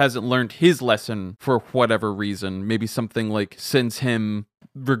still hasn't learned his lesson for whatever reason. Maybe something like sends him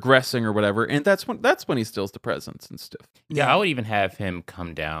regressing or whatever. And that's when he steals the presents and stuff. Yeah, I would even have him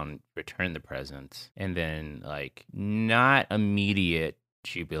come down, return the presents, and then like not immediate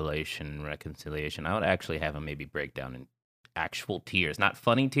jubilation and reconciliation. I would actually have him maybe break down in actual tears, not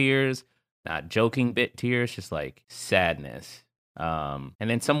funny tears, not joking bit tears, just like sadness. And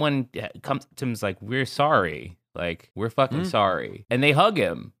then someone comes to him and is like, "We're sorry, like we're fucking sorry," and they hug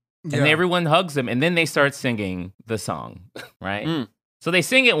him, and Yeah. everyone hugs him, and then they start singing the song, right? Mm. So they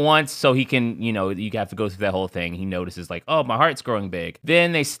sing it once so he can, you have to go through that whole thing. He notices like, oh, my heart's growing big.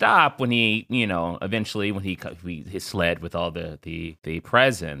 Then they stop when he, eventually when his sled with all the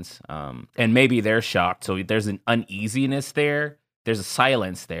presents, and maybe they're shocked. So there's an uneasiness there. There's a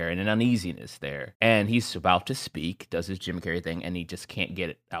silence there and an uneasiness there. And he's about to speak, does his Jim Carrey thing, and he just can't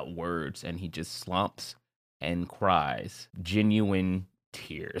get out words. And he just slumps and cries, genuine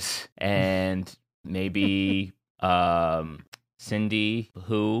tears. And maybe Cindy,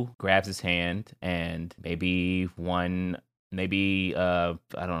 who grabs his hand, and maybe I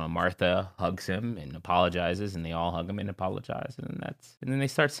don't know, Martha hugs him and apologizes, and they all hug him and apologize, and then they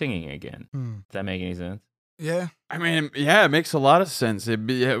start singing again. Hmm. Does that make any sense? Yeah. I mean, yeah, it makes a lot of sense. Yeah,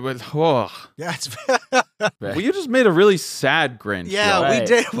 It's well, you just made a really sad Grinch. yeah, y'all. we Right.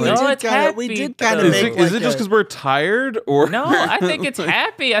 did. No, it's We happy, did kind though. of Is make. it, is like it just a- because we're tired, or No, I think it's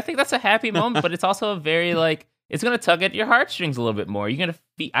happy. I think that's a happy moment, but it's also a very like it's gonna tug at your heartstrings a little bit more. You're gonna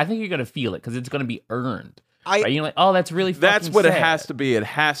I think you're gonna feel it because it's gonna be earned. Right? You're like, oh, that's really That's fucking what it sad. has to be. It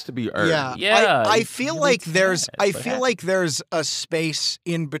has to be earned. Yeah, Yeah, I it's feel really like there's sad, I but feel happy. like there's a space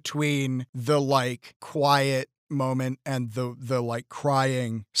in between the like quiet moment and the like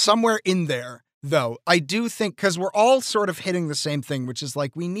crying somewhere in there. Though I do think because we're all sort of hitting the same thing, which is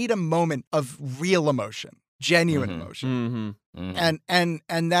like we need a moment of real emotion, genuine Mhm. emotion, Mm-hmm.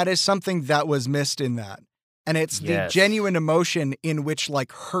 and that is something that was missed in that, and it's the Yes. genuine emotion in which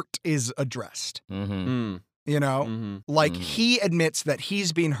like hurt is addressed. Mm-hmm. You know, Mm-hmm. like Mhm. he admits that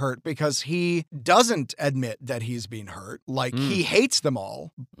he's been hurt because he doesn't admit that he's been hurt. Like he hates them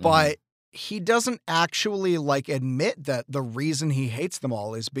all, but he doesn't actually like admit that the reason he hates them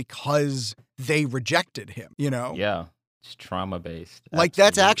all is because they rejected him, you know? Yeah, it's trauma based. Like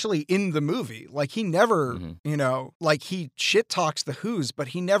that's actually in the movie. Like he never, Mhm. you know, like he shit talks the Who's, but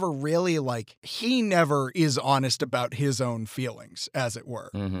he never really he never is honest about his own feelings, as it were.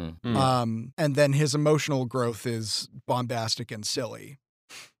 Mm-hmm. And then his emotional growth is bombastic and silly.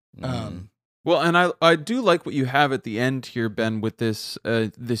 Well, and I do like what you have at the end here, Ben, with this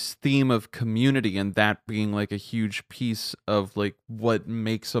this theme of community and that being like a huge piece of like what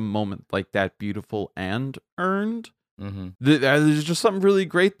makes a moment like that beautiful and earned. Mm-hmm. There's just something really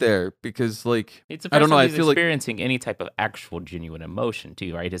great there because like It's the I don't first know, time I he's feel like experiencing any type of actual genuine emotion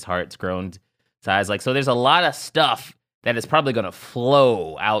too, right? His heart's grown size. Like, so there's a lot of stuff that is probably going to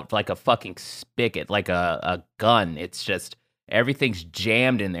flow out like a fucking spigot, like a gun. It's just everything's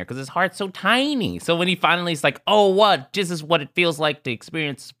jammed in there because his heart's so tiny. So when he finally is like, oh, what? This is what it feels like to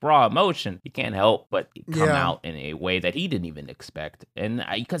experience raw emotion. He can't help but come Yeah. out in a way that he didn't even expect. And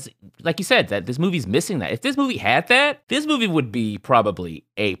because, like you said, that this movie's missing that. If this movie had that, this movie would be probably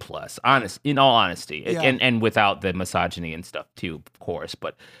A+, in all honesty. Yeah. And without the misogyny and stuff too, of course.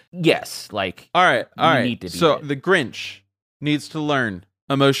 But yes, like, all right. You need to be So there. the Grinch needs to learn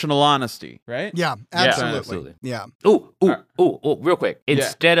emotional honesty, right? Yeah, Yeah, absolutely. absolutely. Yeah. Ooh, real quick. Yeah.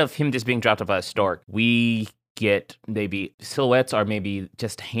 Instead of him just being dropped off by a stork, we get maybe silhouettes or maybe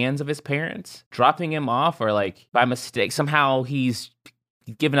just hands of his parents dropping him off, or like by mistake somehow he's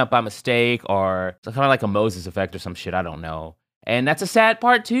given up by mistake, or kind of like a Moses effect or some shit. I don't know. And that's a sad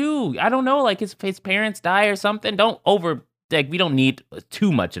part too. I don't know, like his parents die or something. We don't need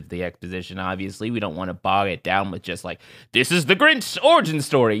too much of the exposition, obviously. We don't want to bog it down with just like, this is the Grinch origin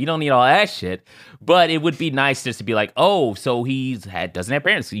story. You don't need all that shit. But it would be nice just to be like, oh, so doesn't have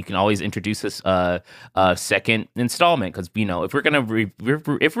parents. So you can always introduce this second installment. Because, if we're going to,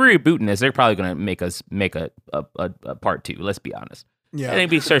 if we're rebooting this, they're probably going to make us make a part 2. Let's be honest. Yeah. And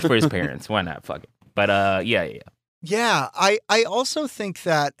maybe search for his parents. Why not? Fuck it. But yeah. Yeah, I also think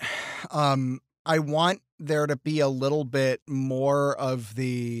that I want there to be a little bit more of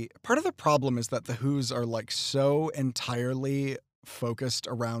part of the problem is that the Who's are like so entirely focused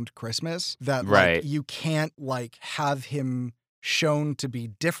around Christmas that like you can't like have him shown to be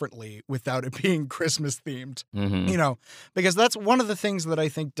differently without it being Christmas themed, because that's one of the things that I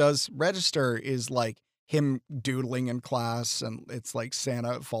think does register is like him doodling in class, and it's like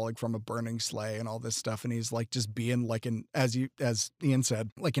Santa falling from a burning sleigh and all this stuff, and he's like just being like as Ian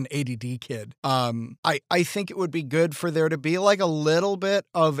said, like an ADD kid. I think it would be good for there to be like a little bit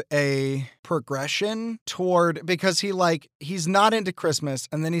of a progression toward, because he's not into Christmas,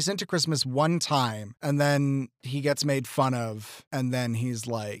 and then he's into Christmas one time, and then he gets made fun of, and then he's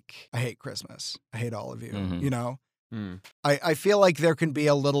like, I hate Christmas. I hate all of you. I feel like there can be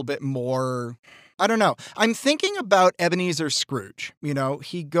a little bit more. I don't know. I'm thinking about Ebenezer Scrooge.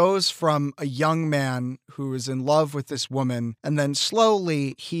 He goes from a young man who is in love with this woman, and then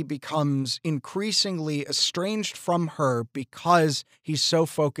slowly he becomes increasingly estranged from her because he's so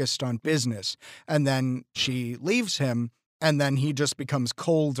focused on business. And then she leaves him, and then he just becomes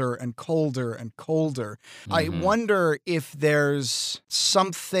colder and colder and colder. I wonder if there's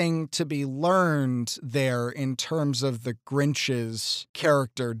something to be learned there in terms of the Grinch's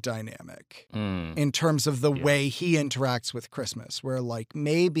character dynamic, in terms of the way he interacts with Christmas, where like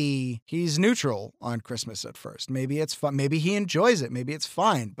maybe he's neutral on Christmas at first. Maybe it's fun. Maybe he enjoys it. Maybe it's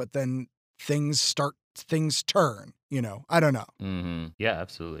fine. But then things turn. I don't know. Yeah,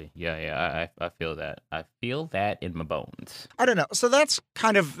 absolutely. Yeah. I feel that. I feel that in my bones. I don't know. So that's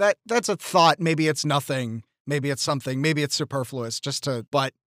kind of that's a thought. Maybe it's nothing. Maybe it's something. Maybe it's superfluous.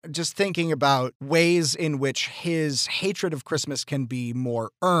 But just thinking about ways in which his hatred of Christmas can be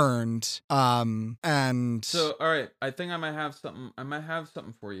more earned. And so, all right, I think I might have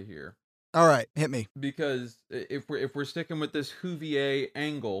something for you here. All right, hit me. Because if we're sticking with this Whovier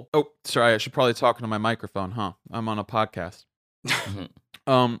angle, oh, sorry, I should probably talk into my microphone, huh? I'm on a podcast.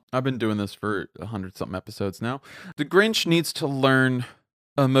 I've been doing this for 100-something episodes now. The Grinch needs to learn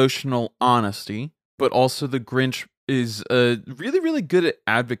emotional honesty, but also the Grinch is really, really good at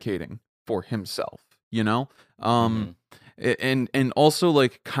advocating for himself. And also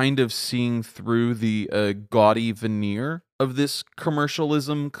like kind of seeing through the gaudy veneer of this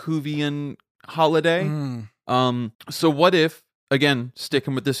commercialism Whovian holiday. So what if, again,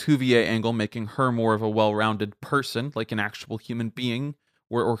 sticking with this Whovier angle, making her more of a well-rounded person, like an actual human being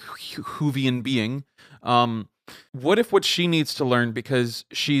or Whovian being, what if what she needs to learn, because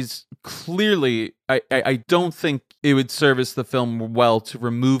she's clearly, I don't think it would service the film well to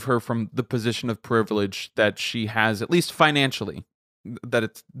remove her from the position of privilege that she has, at least financially, that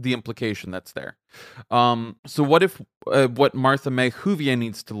it's the implication that's there. So what if what Martha May Whovier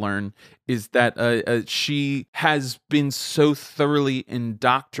needs to learn is that she has been so thoroughly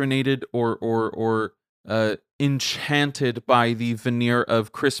indoctrinated or enchanted by the veneer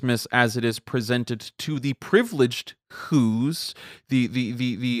of Christmas as it is presented to the privileged Who's,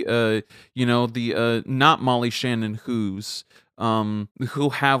 the not Molly Shannon Who's, who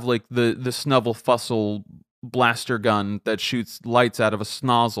have like the Snuffle-Fussle blaster gun that shoots lights out of a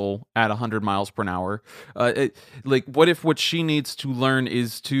snozzle at 100 miles per hour. What if what she needs to learn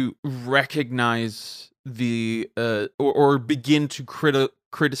is to recognize the or begin to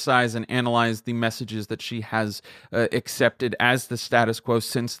criticize and analyze the messages that she has accepted as the status quo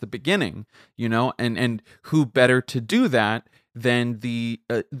since the beginning, and who better to do that than the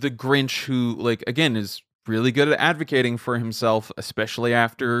Grinch, who, like, again, is really good at advocating for himself, especially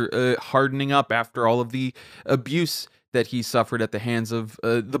after hardening up after all of the abuse that he suffered at the hands of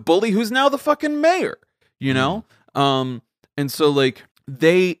the bully who's now the fucking mayor, and so like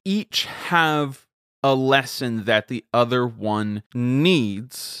they each have a lesson that the other one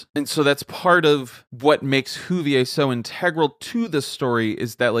needs. And so that's part of what makes Whovier so integral to the story,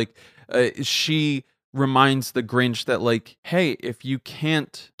 is that like she reminds the Grinch that like, hey, if you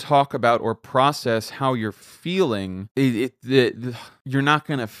can't talk about or process how you're feeling, you're not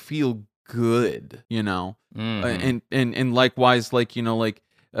going to feel good, you know. Mhm. And likewise, like, you know, like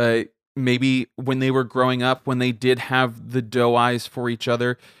maybe when they were growing up, when they did have the doe eyes for each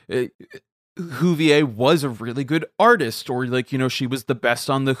other, uh, Huvier was a really good artist, or like, you know, she was the best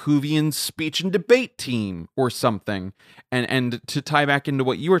on the Whovian speech and debate team or something. And to tie back into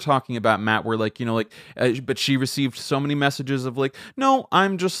what you were talking about, Matt, where like, you know, like, but she received so many messages of like, no,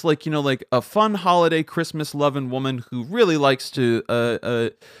 I'm just like, you know, like a fun holiday Christmas loving woman who really likes to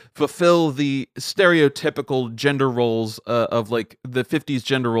fulfill the stereotypical gender roles of like the 50s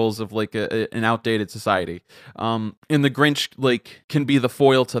gender roles of like an outdated society. And the Grinch like can be the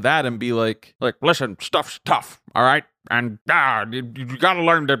foil to that and be like, listen, stuff's tough, all right, and you gotta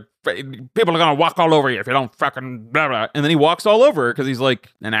learn to. People are gonna walk all over you if you don't fucking blah, blah. And then he walks all over her because he's like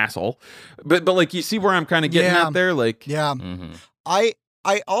an asshole. But like, you see where I'm kind of getting Yeah. at there, like, Yeah. Mhm. I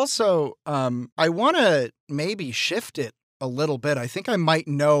also I want to maybe shift it a little bit. I think I might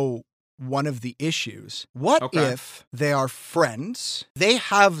know one of the issues. What Okay. if they are friends? They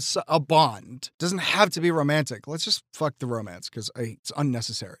have a bond. Doesn't have to be romantic. Let's just fuck the romance because it's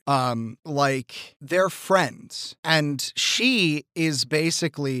unnecessary. Like they're friends, and she is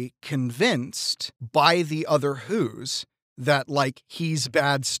basically convinced by the other Who's that like he's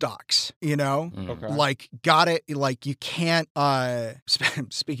bad stocks, you know? Mhm. Okay. Like got it, like you can't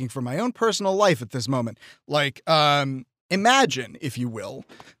speaking from my own personal life at this moment, like imagine, if you will,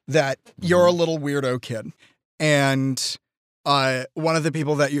 that you're a little weirdo kid and one of the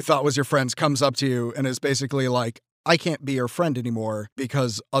people that you thought was your friends comes up to you and is basically like, I can't be your friend anymore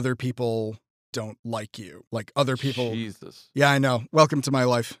because other people don't like you. Like other people. Jesus. Yeah, I know. Welcome to my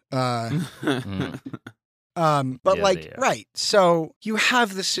life. Mhm. But Yeah, like, they are. right. So you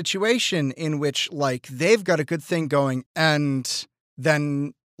have the situation in which like they've got a good thing going and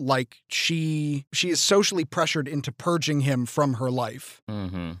then like she is socially pressured into purging him from her life.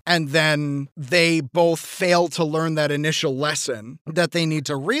 Mhm. And then they both fail to learn that initial lesson that they need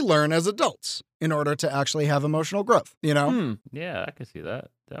to relearn as adults in order to actually have emotional growth, you know? Hmm. Yeah, I can see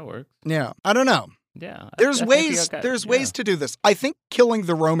that. That works. Yeah. I don't know. Yeah. There's I think ways okay. there's Yeah. ways to do this. I think killing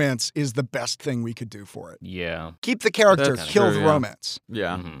the romance is the best thing we could do for it. Yeah. Keep the character, That's kill true, the yeah. romance.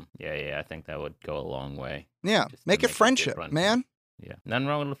 Yeah. Mhm. Yeah. I think that would go a long way. Yeah. Just to Make it make it friendship, different. man. Yeah. Nothing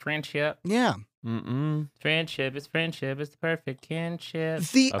wrong with a friendship. Yeah. Mm-mm. Friendship is friendship. It's the perfect kinship.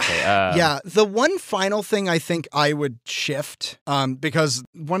 The Okay. yeah, the one final thing I think I would shift, because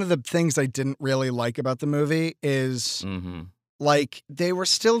one of the things I didn't really like about the movie is Mm-hmm. like they were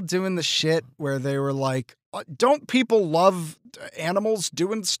still doing the shit where they were like, don't people love animals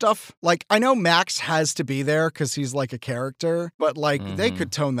doing stuff? Like, I know Max has to be there because he's like a character, but like they Mhm.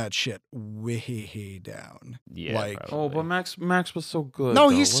 could tone that shit way down. Yeah. Like- Oh, but probably. Max was so good. No,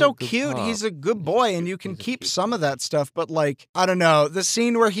 though. he's What so a good cute. pup. He's a good boy, and you can he's a keep cute some of that stuff. But like, I don't know, the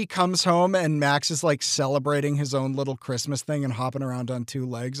scene where he comes home and Max is like celebrating his own little Christmas thing and hopping around on two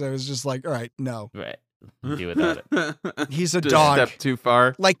legs. I was just like, all right, no, Right. Do without it. he's a Just dog. Step too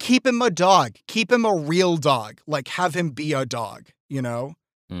far. Like, keep him a dog. Keep him a real dog. Like, have him be a dog. You know.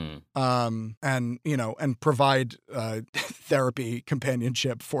 Mm. And you know, and provide therapy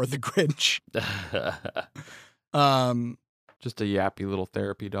companionship for the Grinch. Just a yappy little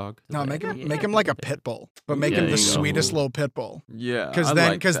therapy dog. No, make him Yeah. like a pit bull, but make Yeah, him the there you go. sweetest little pit bull. Yeah. Because I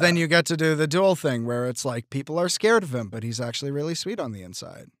then, like then that. you get to do the dual thing where it's like people are scared of him, but he's actually really sweet on the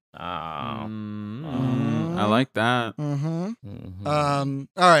inside. Oh. I like that. Mm-hmm. Mhm.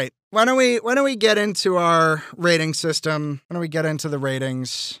 All right. Why don't we get into our rating system? Why don't we get into the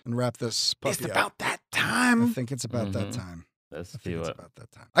ratings and wrap this puppy It's up? about that I time. think it's about that Mhm. time. Let's I think do it's it. about that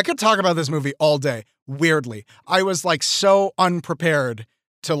time. I could talk about this movie all day. Weirdly, I was like so unprepared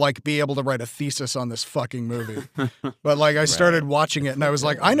to like be able to write a thesis on this fucking movie. But like I started Right. watching it and I was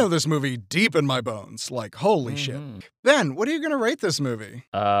like, I know this movie deep in my bones. Like, holy shit. Mhm. Ben, what are you going to rate this movie?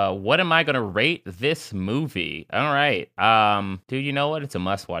 What am I gonna rate this movie? All right. Dude, you know what? It's a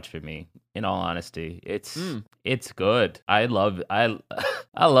must watch for me. In all honesty, it's good. I love I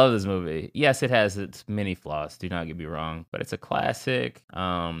love this movie. Yes, it has its many flaws. Do not get me wrong, but it's a classic.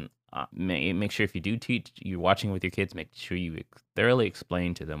 Make sure if you do teach, you're watching with your kids, make sure you thoroughly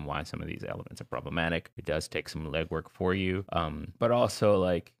explain to them why some of these elements are problematic. It does take some legwork for you, but also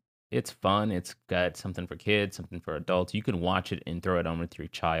like. It's fun. It's got something for kids, something for adults. You can watch it and throw it on with your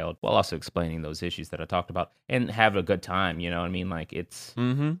child while also explaining those issues that I talked about and have a good time. You know what I mean? Like it's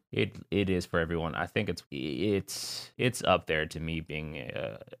Mm-hmm. it is for everyone. I think it's up there to me being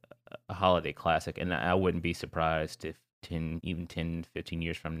a holiday classic, and I wouldn't be surprised if 10, 15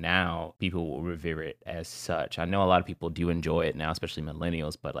 years from now, people will revere it as such. I know a lot of people do enjoy it now, especially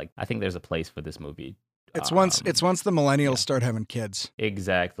millennials, but like I think there's a place for this movie It's once the millennials start having kids.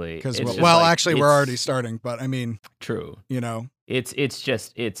 Exactly. Because It's just actually, we're it's- already starting. But I mean, True. It's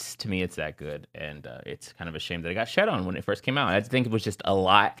It's to me it's that good, and it's kind of a shame that it got shed on when it first came out. I think it was just a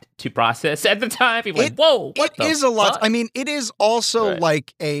lot to process at the time. People were like, whoa, what the It is a lot. fuck? I mean, it is also Right.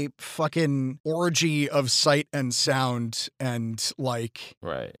 like a fucking orgy of sight and sound, and like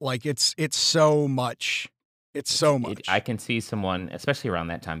Right. it's so much. It's so much. I can see someone, especially around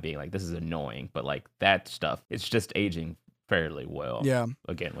that time, being like, "This is annoying," but like that stuff, it's just aging fairly well. Yeah.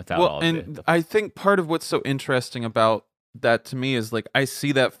 Again, without Well, all and the I think part of what's so interesting about that to me is like I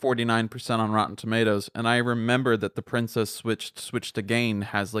see that 49% on Rotten Tomatoes, and I remember that The Princess Switched Again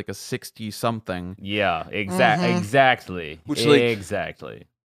has like a 60 something. yeah, Mhm. exactly, Which, like, exactly.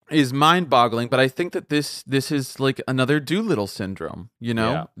 Is mind-boggling, but I think that this is like another Doolittle syndrome, you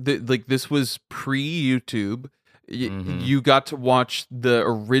know? Like this was pre-YouTube. Mhm. You got to watch the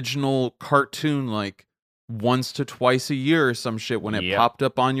original cartoon like once to twice a year or some shit when it Yep. popped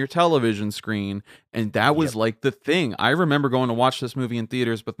up on your television screen, and that was Yep. like the thing. I remember going to watch this movie in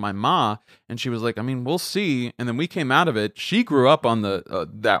theaters with my ma, and she was like, I mean, we'll see. And then we came out of it. She grew up on the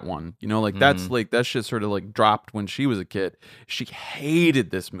that one, you know, like that's like that shit sort of like dropped when she was a kid. She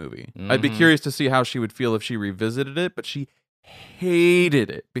hated this movie. I'd be Mhm. curious to see how she would feel if she revisited it, but she hated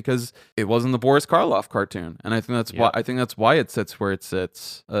it because it wasn't the Boris Karloff cartoon, and I think that's why it sits where it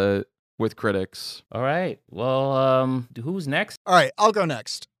sits with critics. All right. Well, who's next? All right, I'll go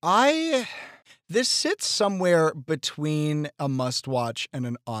next. This sits somewhere between a must watch and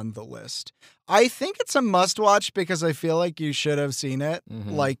an on the list. I think it's a must watch because I feel like you should have seen it.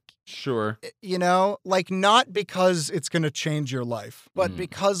 Mhm. Like, Sure. like not because it's going to change your life, but Mm.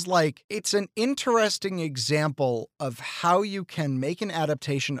 because like it's an interesting example of how you can make an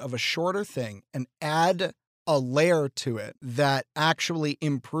adaptation of a shorter thing and add a layer to it that actually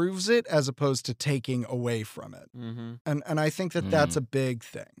improves it as opposed to taking away from it. Mm-hmm. And I think that that's a big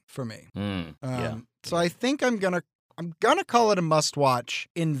thing for me. Yeah. So I think I'm gonna call it a must watch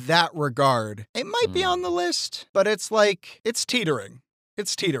in that regard. It might be on the list, but it's like it's teetering.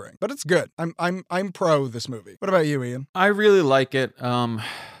 It's teetering, but it's good. I'm pro this movie. What about you, Ian? I really like it.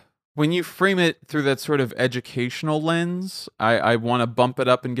 When you frame it through that sort of educational lens, I want to bump it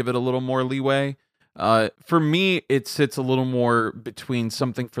up and give it a little more leeway. For me, it sits a little more between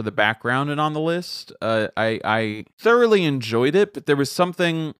something for the background and on the list. I thoroughly enjoyed it, but there was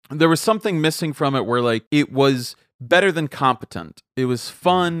something missing from it where like it was better than competent. It was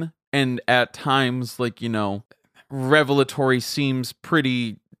fun, and at times, like, you know, revelatory seems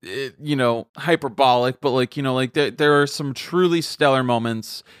pretty, you know, hyperbolic, but like, you know, like there are some truly stellar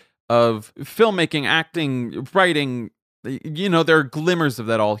moments of filmmaking, acting, writing. You know, there are glimmers of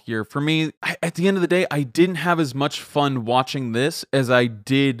that all here. For me, at the end of the day, I didn't have as much fun watching this as I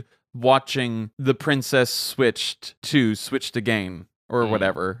did watching The Princess Switched Again or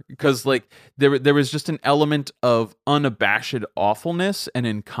whatever. Because like there was just an element of unabashed awfulness and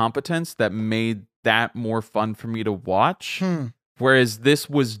incompetence that made that more fun for me to watch. Whereas this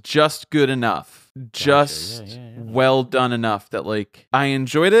was just good enough, just well done enough that like I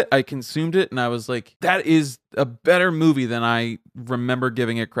enjoyed it, I consumed it, and I was like, that is a better movie than I remember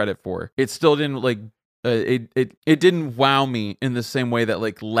giving it credit for. It still didn't like it didn't wow me in the same way that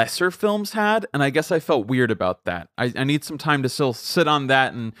like lesser films had, and I guess I felt weird about that. I need some time to still sit on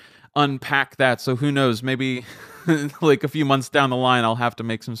that and unpack that. So who knows, maybe like a few months down the line I'll have to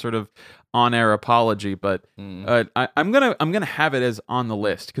make some sort of on-air apology, but I'm gonna have it as on the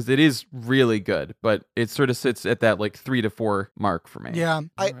list because it is really good, but it sort of sits at that like 3 to 4 mark for me. Yeah,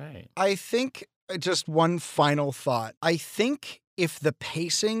 Right. I think just one final thought. I think if the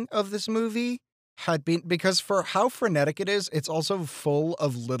pacing of this movie had been, because for how frenetic it is, it's also full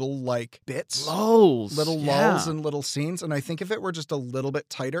of little like bits. Lulls, Lulls and little scenes, and I think if it were just a little bit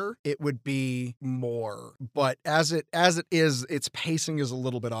tighter, it would be more. But as it is, its pacing is a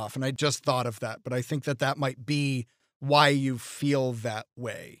little bit off, and I just thought of that. But I think that might be why you feel that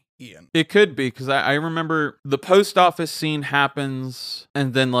way, Ian. It could be, because I remember the post office scene happens,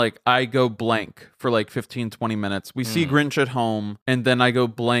 and then like I go blank for like 15-20 minutes. We see Grinch at home, and then I go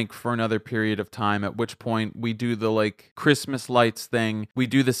blank for another period of time, at which point we do the like Christmas lights thing. We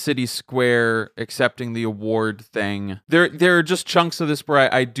do the city square accepting the award thing. There are just chunks of this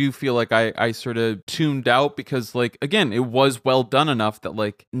where I do feel like I sort of tuned out, because like, again, it was well done enough that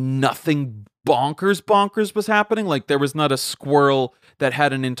like nothing bonkers was happening. Like there was not a squirrel that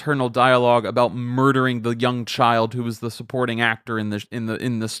had an internal dialogue about murdering the young child who was the supporting actor in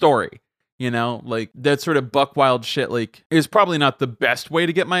the story. You know, like that sort of buck wild shit like is probably not the best way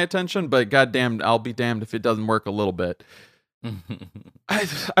to get my attention, but goddamn, I'll be damned if it doesn't work a little bit.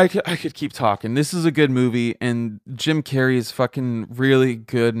 I could keep talking. This is a good movie, and Jim Carrey is fucking really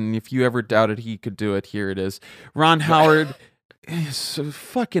good. And if you ever doubted he could do it, here it is. Ron Howard is a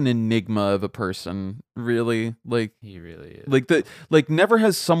fucking enigma of a person. Really, like He really is. never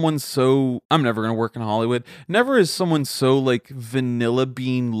has someone so. I'm never gonna work in Hollywood. Never has someone so like vanilla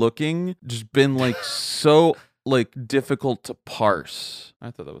bean looking just been like so like difficult to parse.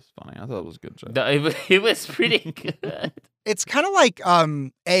 I thought that was funny. I thought it was a good joke. No, it was pretty good. It's kind of like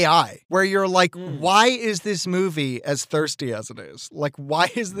AI, where you're like, why is this movie as thirsty as it is? Like,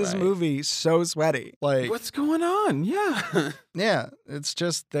 why is this Right. movie so sweaty? Like, What's going on? Yeah. yeah, it's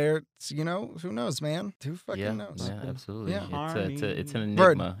just there. You know, who knows, man? Who fucking Yeah, knows? yeah, absolutely. Yeah. It's an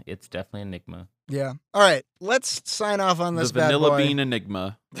Bird. enigma. It's definitely an enigma. Yeah. All right, let's sign off on The this bad vanilla boy. bean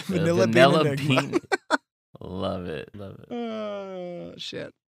enigma. The Vanilla bean enigma. Love it. Love it.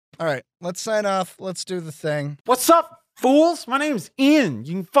 Shit. All right, let's sign off. Let's do the thing. What's up, fools? My name's Ian.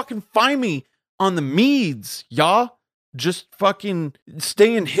 You can fucking find me on the meds, y'all. Just fucking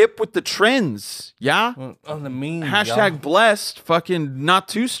staying hip with the trends, yeah? On the meme. Hashtag blessed, fucking not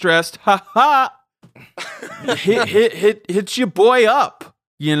too stressed. Ha ha. hit your boy up,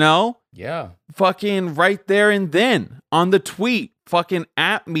 you know? Yeah. Fucking right there and then on the tweet. Fucking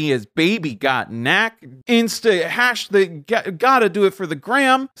at me as baby got knack. Insta hash the gotta do it for the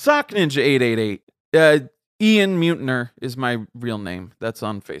gram. Sock Ninja 888. Ian Mutiner is my real name. That's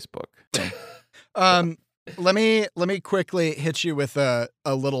on Facebook. Let me quickly hit you with a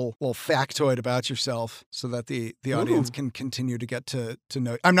little factoid about yourself so that the audience can continue to get to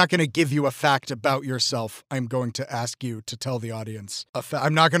know. I'm not going to give you a fact about yourself. I'm going to ask you to tell the audience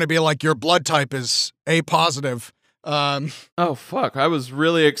I'm not going to be like your blood type is A positive. Oh fuck, I was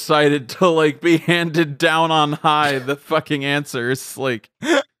really excited to like be handed down on high the fucking answers. Like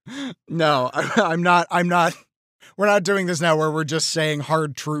No, I'm not. We're not doing this now where we're just saying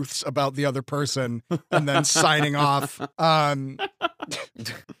hard truths about the other person and then signing off.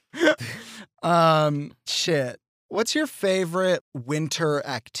 Shit. What's your favorite winter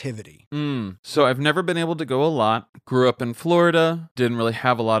activity? So I've never been able to go a lot. Grew up in Florida, didn't really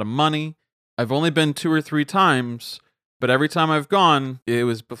have a lot of money. I've only been 2 or 3 times, but every time I've gone, it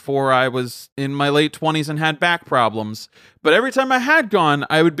was before I was in my late 20s and had back problems. But every time I had gone,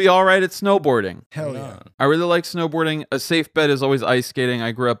 I would be all right at snowboarding. Hell yeah. I really like snowboarding. A safe bet is always ice skating.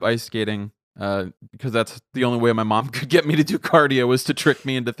 I grew up ice skating because that's the only way my mom could get me to do cardio, was to trick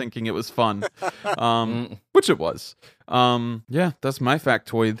me into thinking it was fun, which it was. Yeah, that's my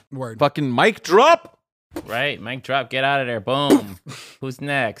factoid. Word. Fucking mic drop. Right. Mic drop. Get out of there. Boom. Who's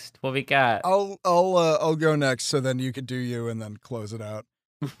next? What we got? I'll go next, so then you could do you and then close it out.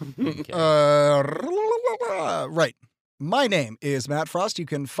 Okay. Right. My name is Matt Frost. You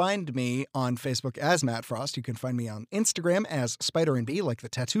can find me on Facebook as Matt Frost. You can find me on Instagram as Spider and Bee, like the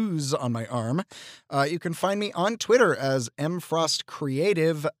tattoos on my arm. You can find me on Twitter as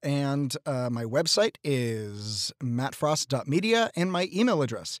mfrostcreative, and my website is mattfrost.media, and my email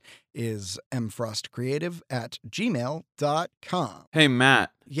address is mfrostcreative@gmail.com. Hey,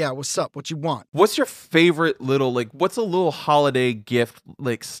 Matt. Yeah, what's up? What you want? What's your favorite little, like, what's a little holiday gift,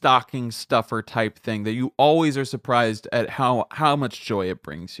 like stocking stuffer type thing that you always are surprised at how much joy it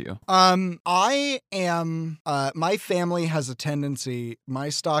brings you? I am, my family has a tendency, my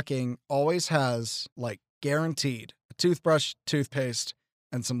stocking always has, like, guaranteed a toothbrush, toothpaste,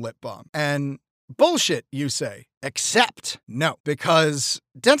 and some lip balm. And bullshit, you say. Except no, because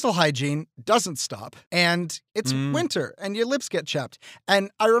dental hygiene doesn't stop, and it's winter, and your lips get chapped.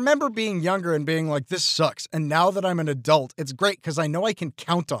 And I remember being younger and being like, this sucks. And now that I'm an adult, it's great because I know I can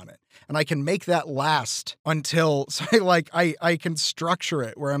count on it, and I can make that last until, so I can structure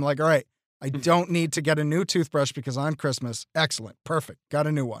it where I'm like, all right, I don't need to get a new toothbrush because on Christmas, excellent, perfect, got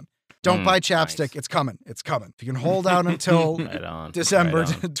a new one. Don't buy chapstick. Nice. It's coming. It's coming. If you can hold out until Right on. December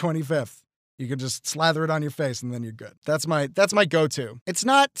Right on. 25th. You can just slather it on your face and then you're good. That's my go-to. It's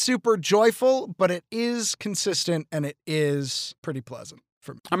not super joyful, but it is consistent and it is pretty pleasant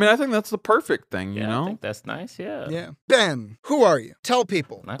for me. I mean, I think that's the perfect thing, you Yeah, I know? think that's nice. Yeah. Yeah. Ben, who are you? Tell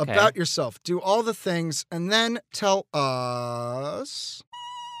people Okay. about yourself. Do all the things and then tell us.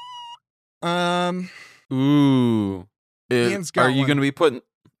 Ooh. Ian's got Are you one. going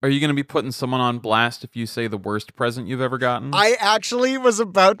to be putting someone on blast if you say the worst present you've ever gotten? I actually was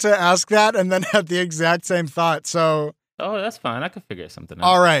about to ask that and then had the exact same thought. So, Oh, that's fine. I could figure something out.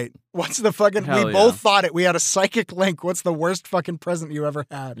 all right. What's the fucking, Hell we yeah. both thought it. We had a psychic link. What's the worst fucking present you ever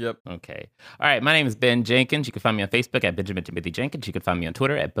had? Yep. Okay. All right. My name is Ben Jenkins. You can find me on Facebook at Benjamin Timothy Jenkins. You can find me on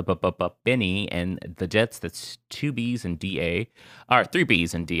Twitter at Benny and the Jets. That's 2 B's and DA, or 3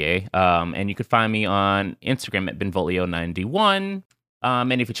 B's and DA. And you can find me on Instagram at Benvolio91.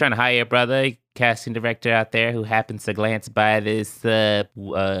 And if you're trying to hire a brother, casting director out there who happens to glance by this podcast,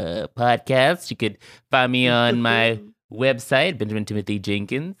 you could find me on my website, Benjamin Timothy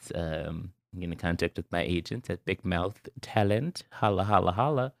Jenkins. Get in contact with my agent at Big Mouth Talent. Holla, holla,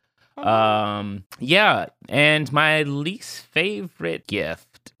 holla. Yeah, and my least favorite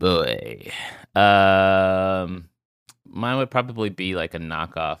gift, boy. Mine would probably be like a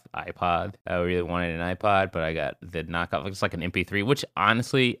knockoff iPod. I really wanted an iPod, but I got the knockoff. It's like an MP3, which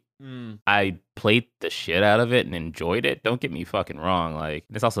honestly, I played the shit out of it and enjoyed it. Don't get me fucking wrong. Like,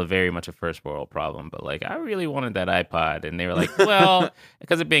 it's also very much a first world problem, but like, I really wanted that iPod. And they were like, well,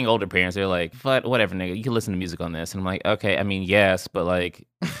 because of being older parents, they're like, but whatever, nigga, you can listen to music on this. And I'm like, okay, I mean, yes, but like,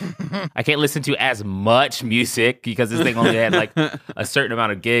 I can't listen to as much music because this thing only had like a certain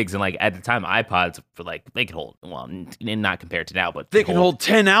amount of gigs. And like, at the time, iPods for like, they could hold, well, not compared to now, but They can hold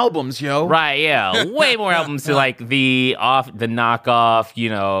 10 albums, yo. Right, yeah. Way more albums to like the knockoff, you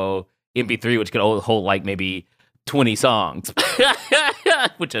know, MP3, which could hold like maybe 20 songs,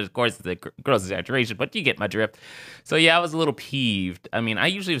 which of course is a gross exaggeration, but you get my drift. So yeah, I was a little peeved. I mean, I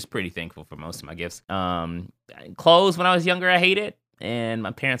usually was pretty thankful for most of my gifts. Clothes when I was younger, I hated, and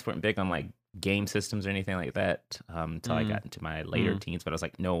my parents weren't big on like game systems or anything like that until I got into my later teens. But I was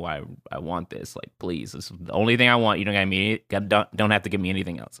like, no, I want this. Like, please, this is the only thing I want. You don't don't have to give me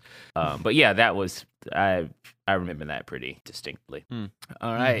anything else. But yeah, that was I remember that pretty distinctly.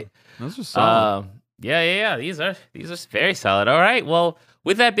 All right, Those are solid. Yeah. These are very solid. All right. Well,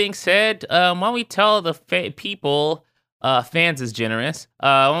 with that being said, why don't we tell the people, fans is generous.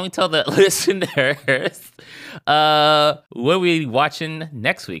 Why don't we tell the listeners, what are we watching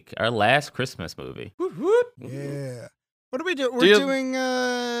next week? Our last Christmas movie. Yeah. What do we do? We're doing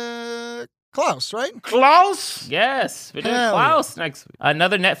Klaus, right? Klaus? Yes, we're doing Hell Klaus next week.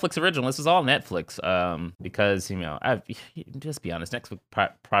 Another Netflix original. This is all Netflix. Because you know, just be honest, Netflix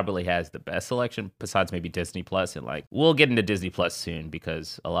probably has the best selection besides maybe Disney Plus, and like we'll get into Disney Plus soon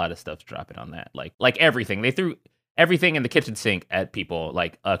because a lot of stuff's dropping on that. Like everything they threw. Everything in the kitchen sink at people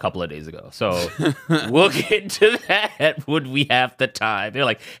like a couple of days ago. So we'll get to that when we have the time. They're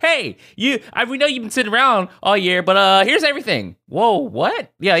like, hey, we know you've been sitting around all year, but here's everything. Whoa,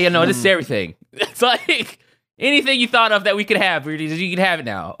 what? Yeah, no, this is everything. It's like anything you thought of that we could have, you can have it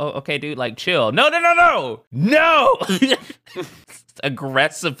now. Oh, okay, dude, like chill. No.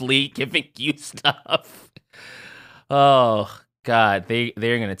 Aggressively giving you stuff. Oh, God, they're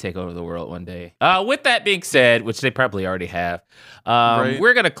gonna take over the world one day. With that being said, which they probably already have,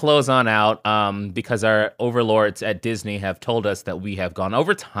 we're gonna close on out because our overlords at Disney have told us that we have gone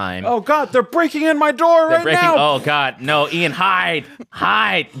over time. Oh God, they're breaking in my door right now. Oh God, no, Ian, hide!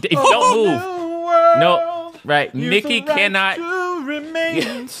 Don't move. No, right, Mickey cannot. To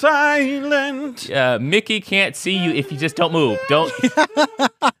remain silent. Mickey can't see you if you just don't move. Don't.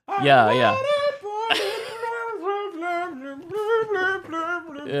 Yeah.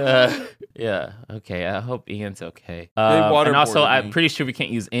 Yeah. Okay. I hope Ian's okay. And also, I'm pretty sure we can't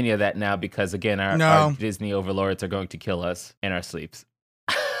use any of that now because, again, our Disney overlords are going to kill us in our sleeps.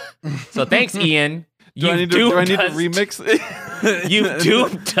 So thanks, Ian. Do I need to remix it? You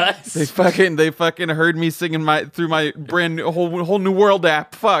doomed us. They fucking heard me singing through my brand new whole new world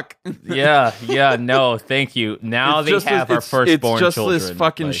app. Fuck. Yeah. No, thank you. Now they have our firstborn children. It's just this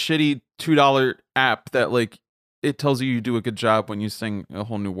fucking shitty $2 app that like. It tells you do a good job when you sing A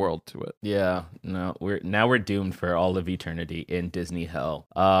Whole New World to it. Yeah, no, we're doomed for all of eternity in Disney hell.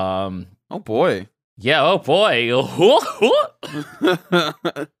 Oh boy. Yeah, oh boy.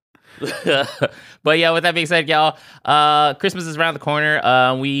 But yeah, with that being said, y'all, Christmas is around the corner.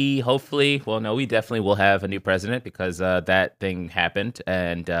 We definitely will have a new president because that thing happened,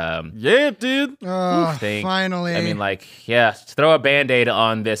 and yeah, dude. Finally. I mean, like, yeah, throw a Band-Aid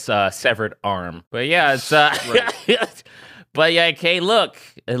on this severed arm. But yeah, it's right. But yeah, okay, look,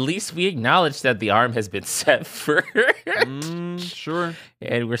 at least we acknowledge that the arm has been severed. Sure.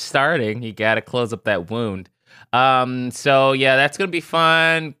 And we're starting. You got to close up that wound. So yeah, that's gonna be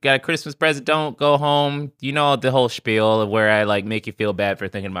fun. Got a Christmas present. Don't go home. You know the whole spiel of where I like make you feel bad for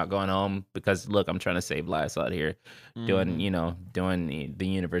thinking about going home because look, I'm trying to save lives out here, doing the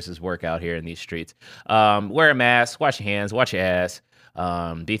universe's work out here in these streets. Wear a mask, wash your hands, wash your ass.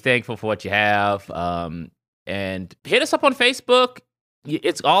 Be thankful for what you have. And hit us up on Facebook.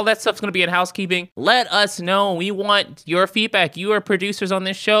 It's all that stuff's going to be in housekeeping. Let us know. We want your feedback. You are producers on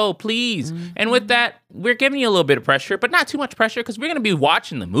this show, please. And with that, we're giving you a little bit of pressure, but not too much pressure, because we're going to be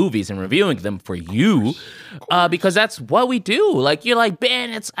watching the movies and reviewing them for you, because that's what we do. Like, you're like, Ben,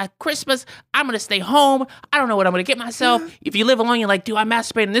 it's Christmas. I'm going to stay home. I don't know what I'm going to get myself. If you live alone, you're like, do I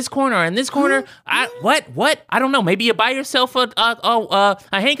masturbate in this corner or in this corner? What? I don't know. Maybe you buy yourself a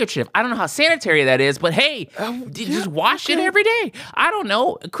handkerchief. I don't know how sanitary that is, but hey, just wash it every day. I don't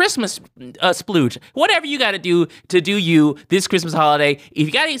know. Christmas splooge. Whatever you got to do you this Christmas holiday. If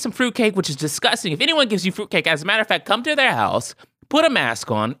you got to eat some fruitcake, which is disgusting. If anyone gives you fruitcake, as a matter of fact, come to their house, put a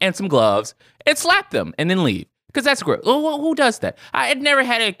mask on and some gloves, and slap them, and then leave. Because that's gross. Who does that? I had never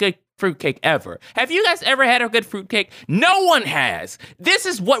had a good fruitcake ever. Have you guys ever had a good fruitcake? No one has. This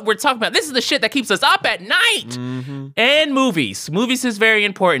is what we're talking about. This is the shit that keeps us up at night. And movies. Movies is very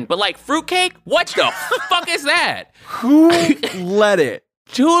important. But like fruitcake? What the fuck is that? Who let it?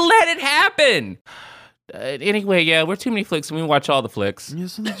 Who let it happen? Anyway, yeah, we're Too Many Flicks and we watch all the flicks.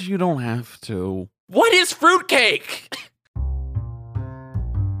 Yes, you don't have to. What is fruitcake?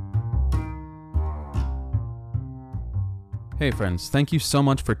 Hey friends, thank you so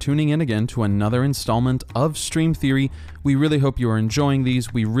much for tuning in again to another installment of Stream Theory. We really hope you are enjoying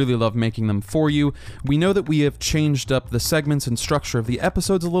these. We really love making them for you. We know that we have changed up the segments and structure of the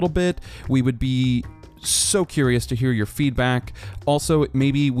episodes a little bit. We would be so curious to hear your feedback. Also,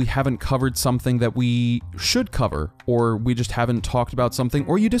 maybe we haven't covered something that we should cover, or we just haven't talked about something,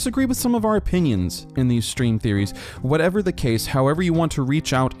 or you disagree with some of our opinions in these stream theories. Whatever the case, however you want to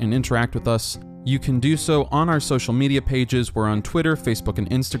reach out and interact with us, you can do so on our social media pages. We're on Twitter, Facebook, and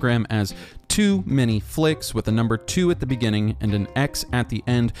Instagram as Too Many Flicks with a number 2 at the beginning and an X at the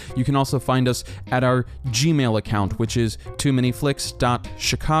end. You can also find us at our Gmail account, which is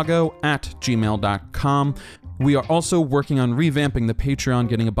toomanyflicks.chicago@gmail.com. We are also working on revamping the Patreon,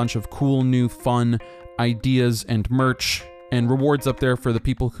 getting a bunch of cool, new, fun ideas and merch and rewards up there for the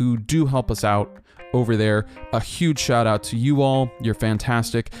people who do help us out over there. A huge shout out to you all. You're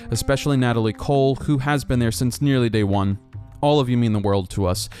fantastic, especially Natalie Cole, who has been there since nearly day one. All of you mean the world to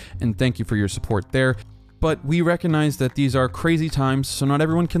us, and thank you for your support there. But we recognize that these are crazy times, so not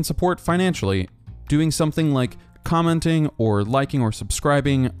everyone can support financially. Doing something like commenting or liking or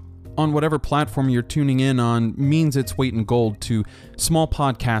subscribing on whatever platform you're tuning in on means its weight in gold to small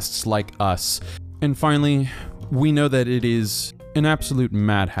podcasts like us. And finally, we know that it is an absolute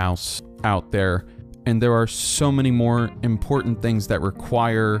madhouse out there, and there are so many more important things that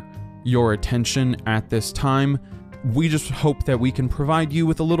require your attention at this time. We just hope that we can provide you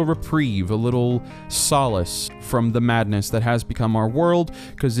with a little reprieve, a little solace from the madness that has become our world,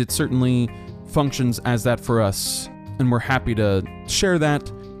 because it certainly functions as that for us, and we're happy to share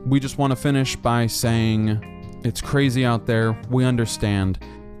that. We just want to finish by saying, it's crazy out there, we understand.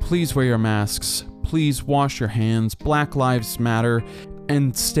 Please wear your masks, please wash your hands, Black Lives Matter,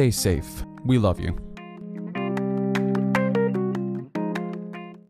 and stay safe. We love you.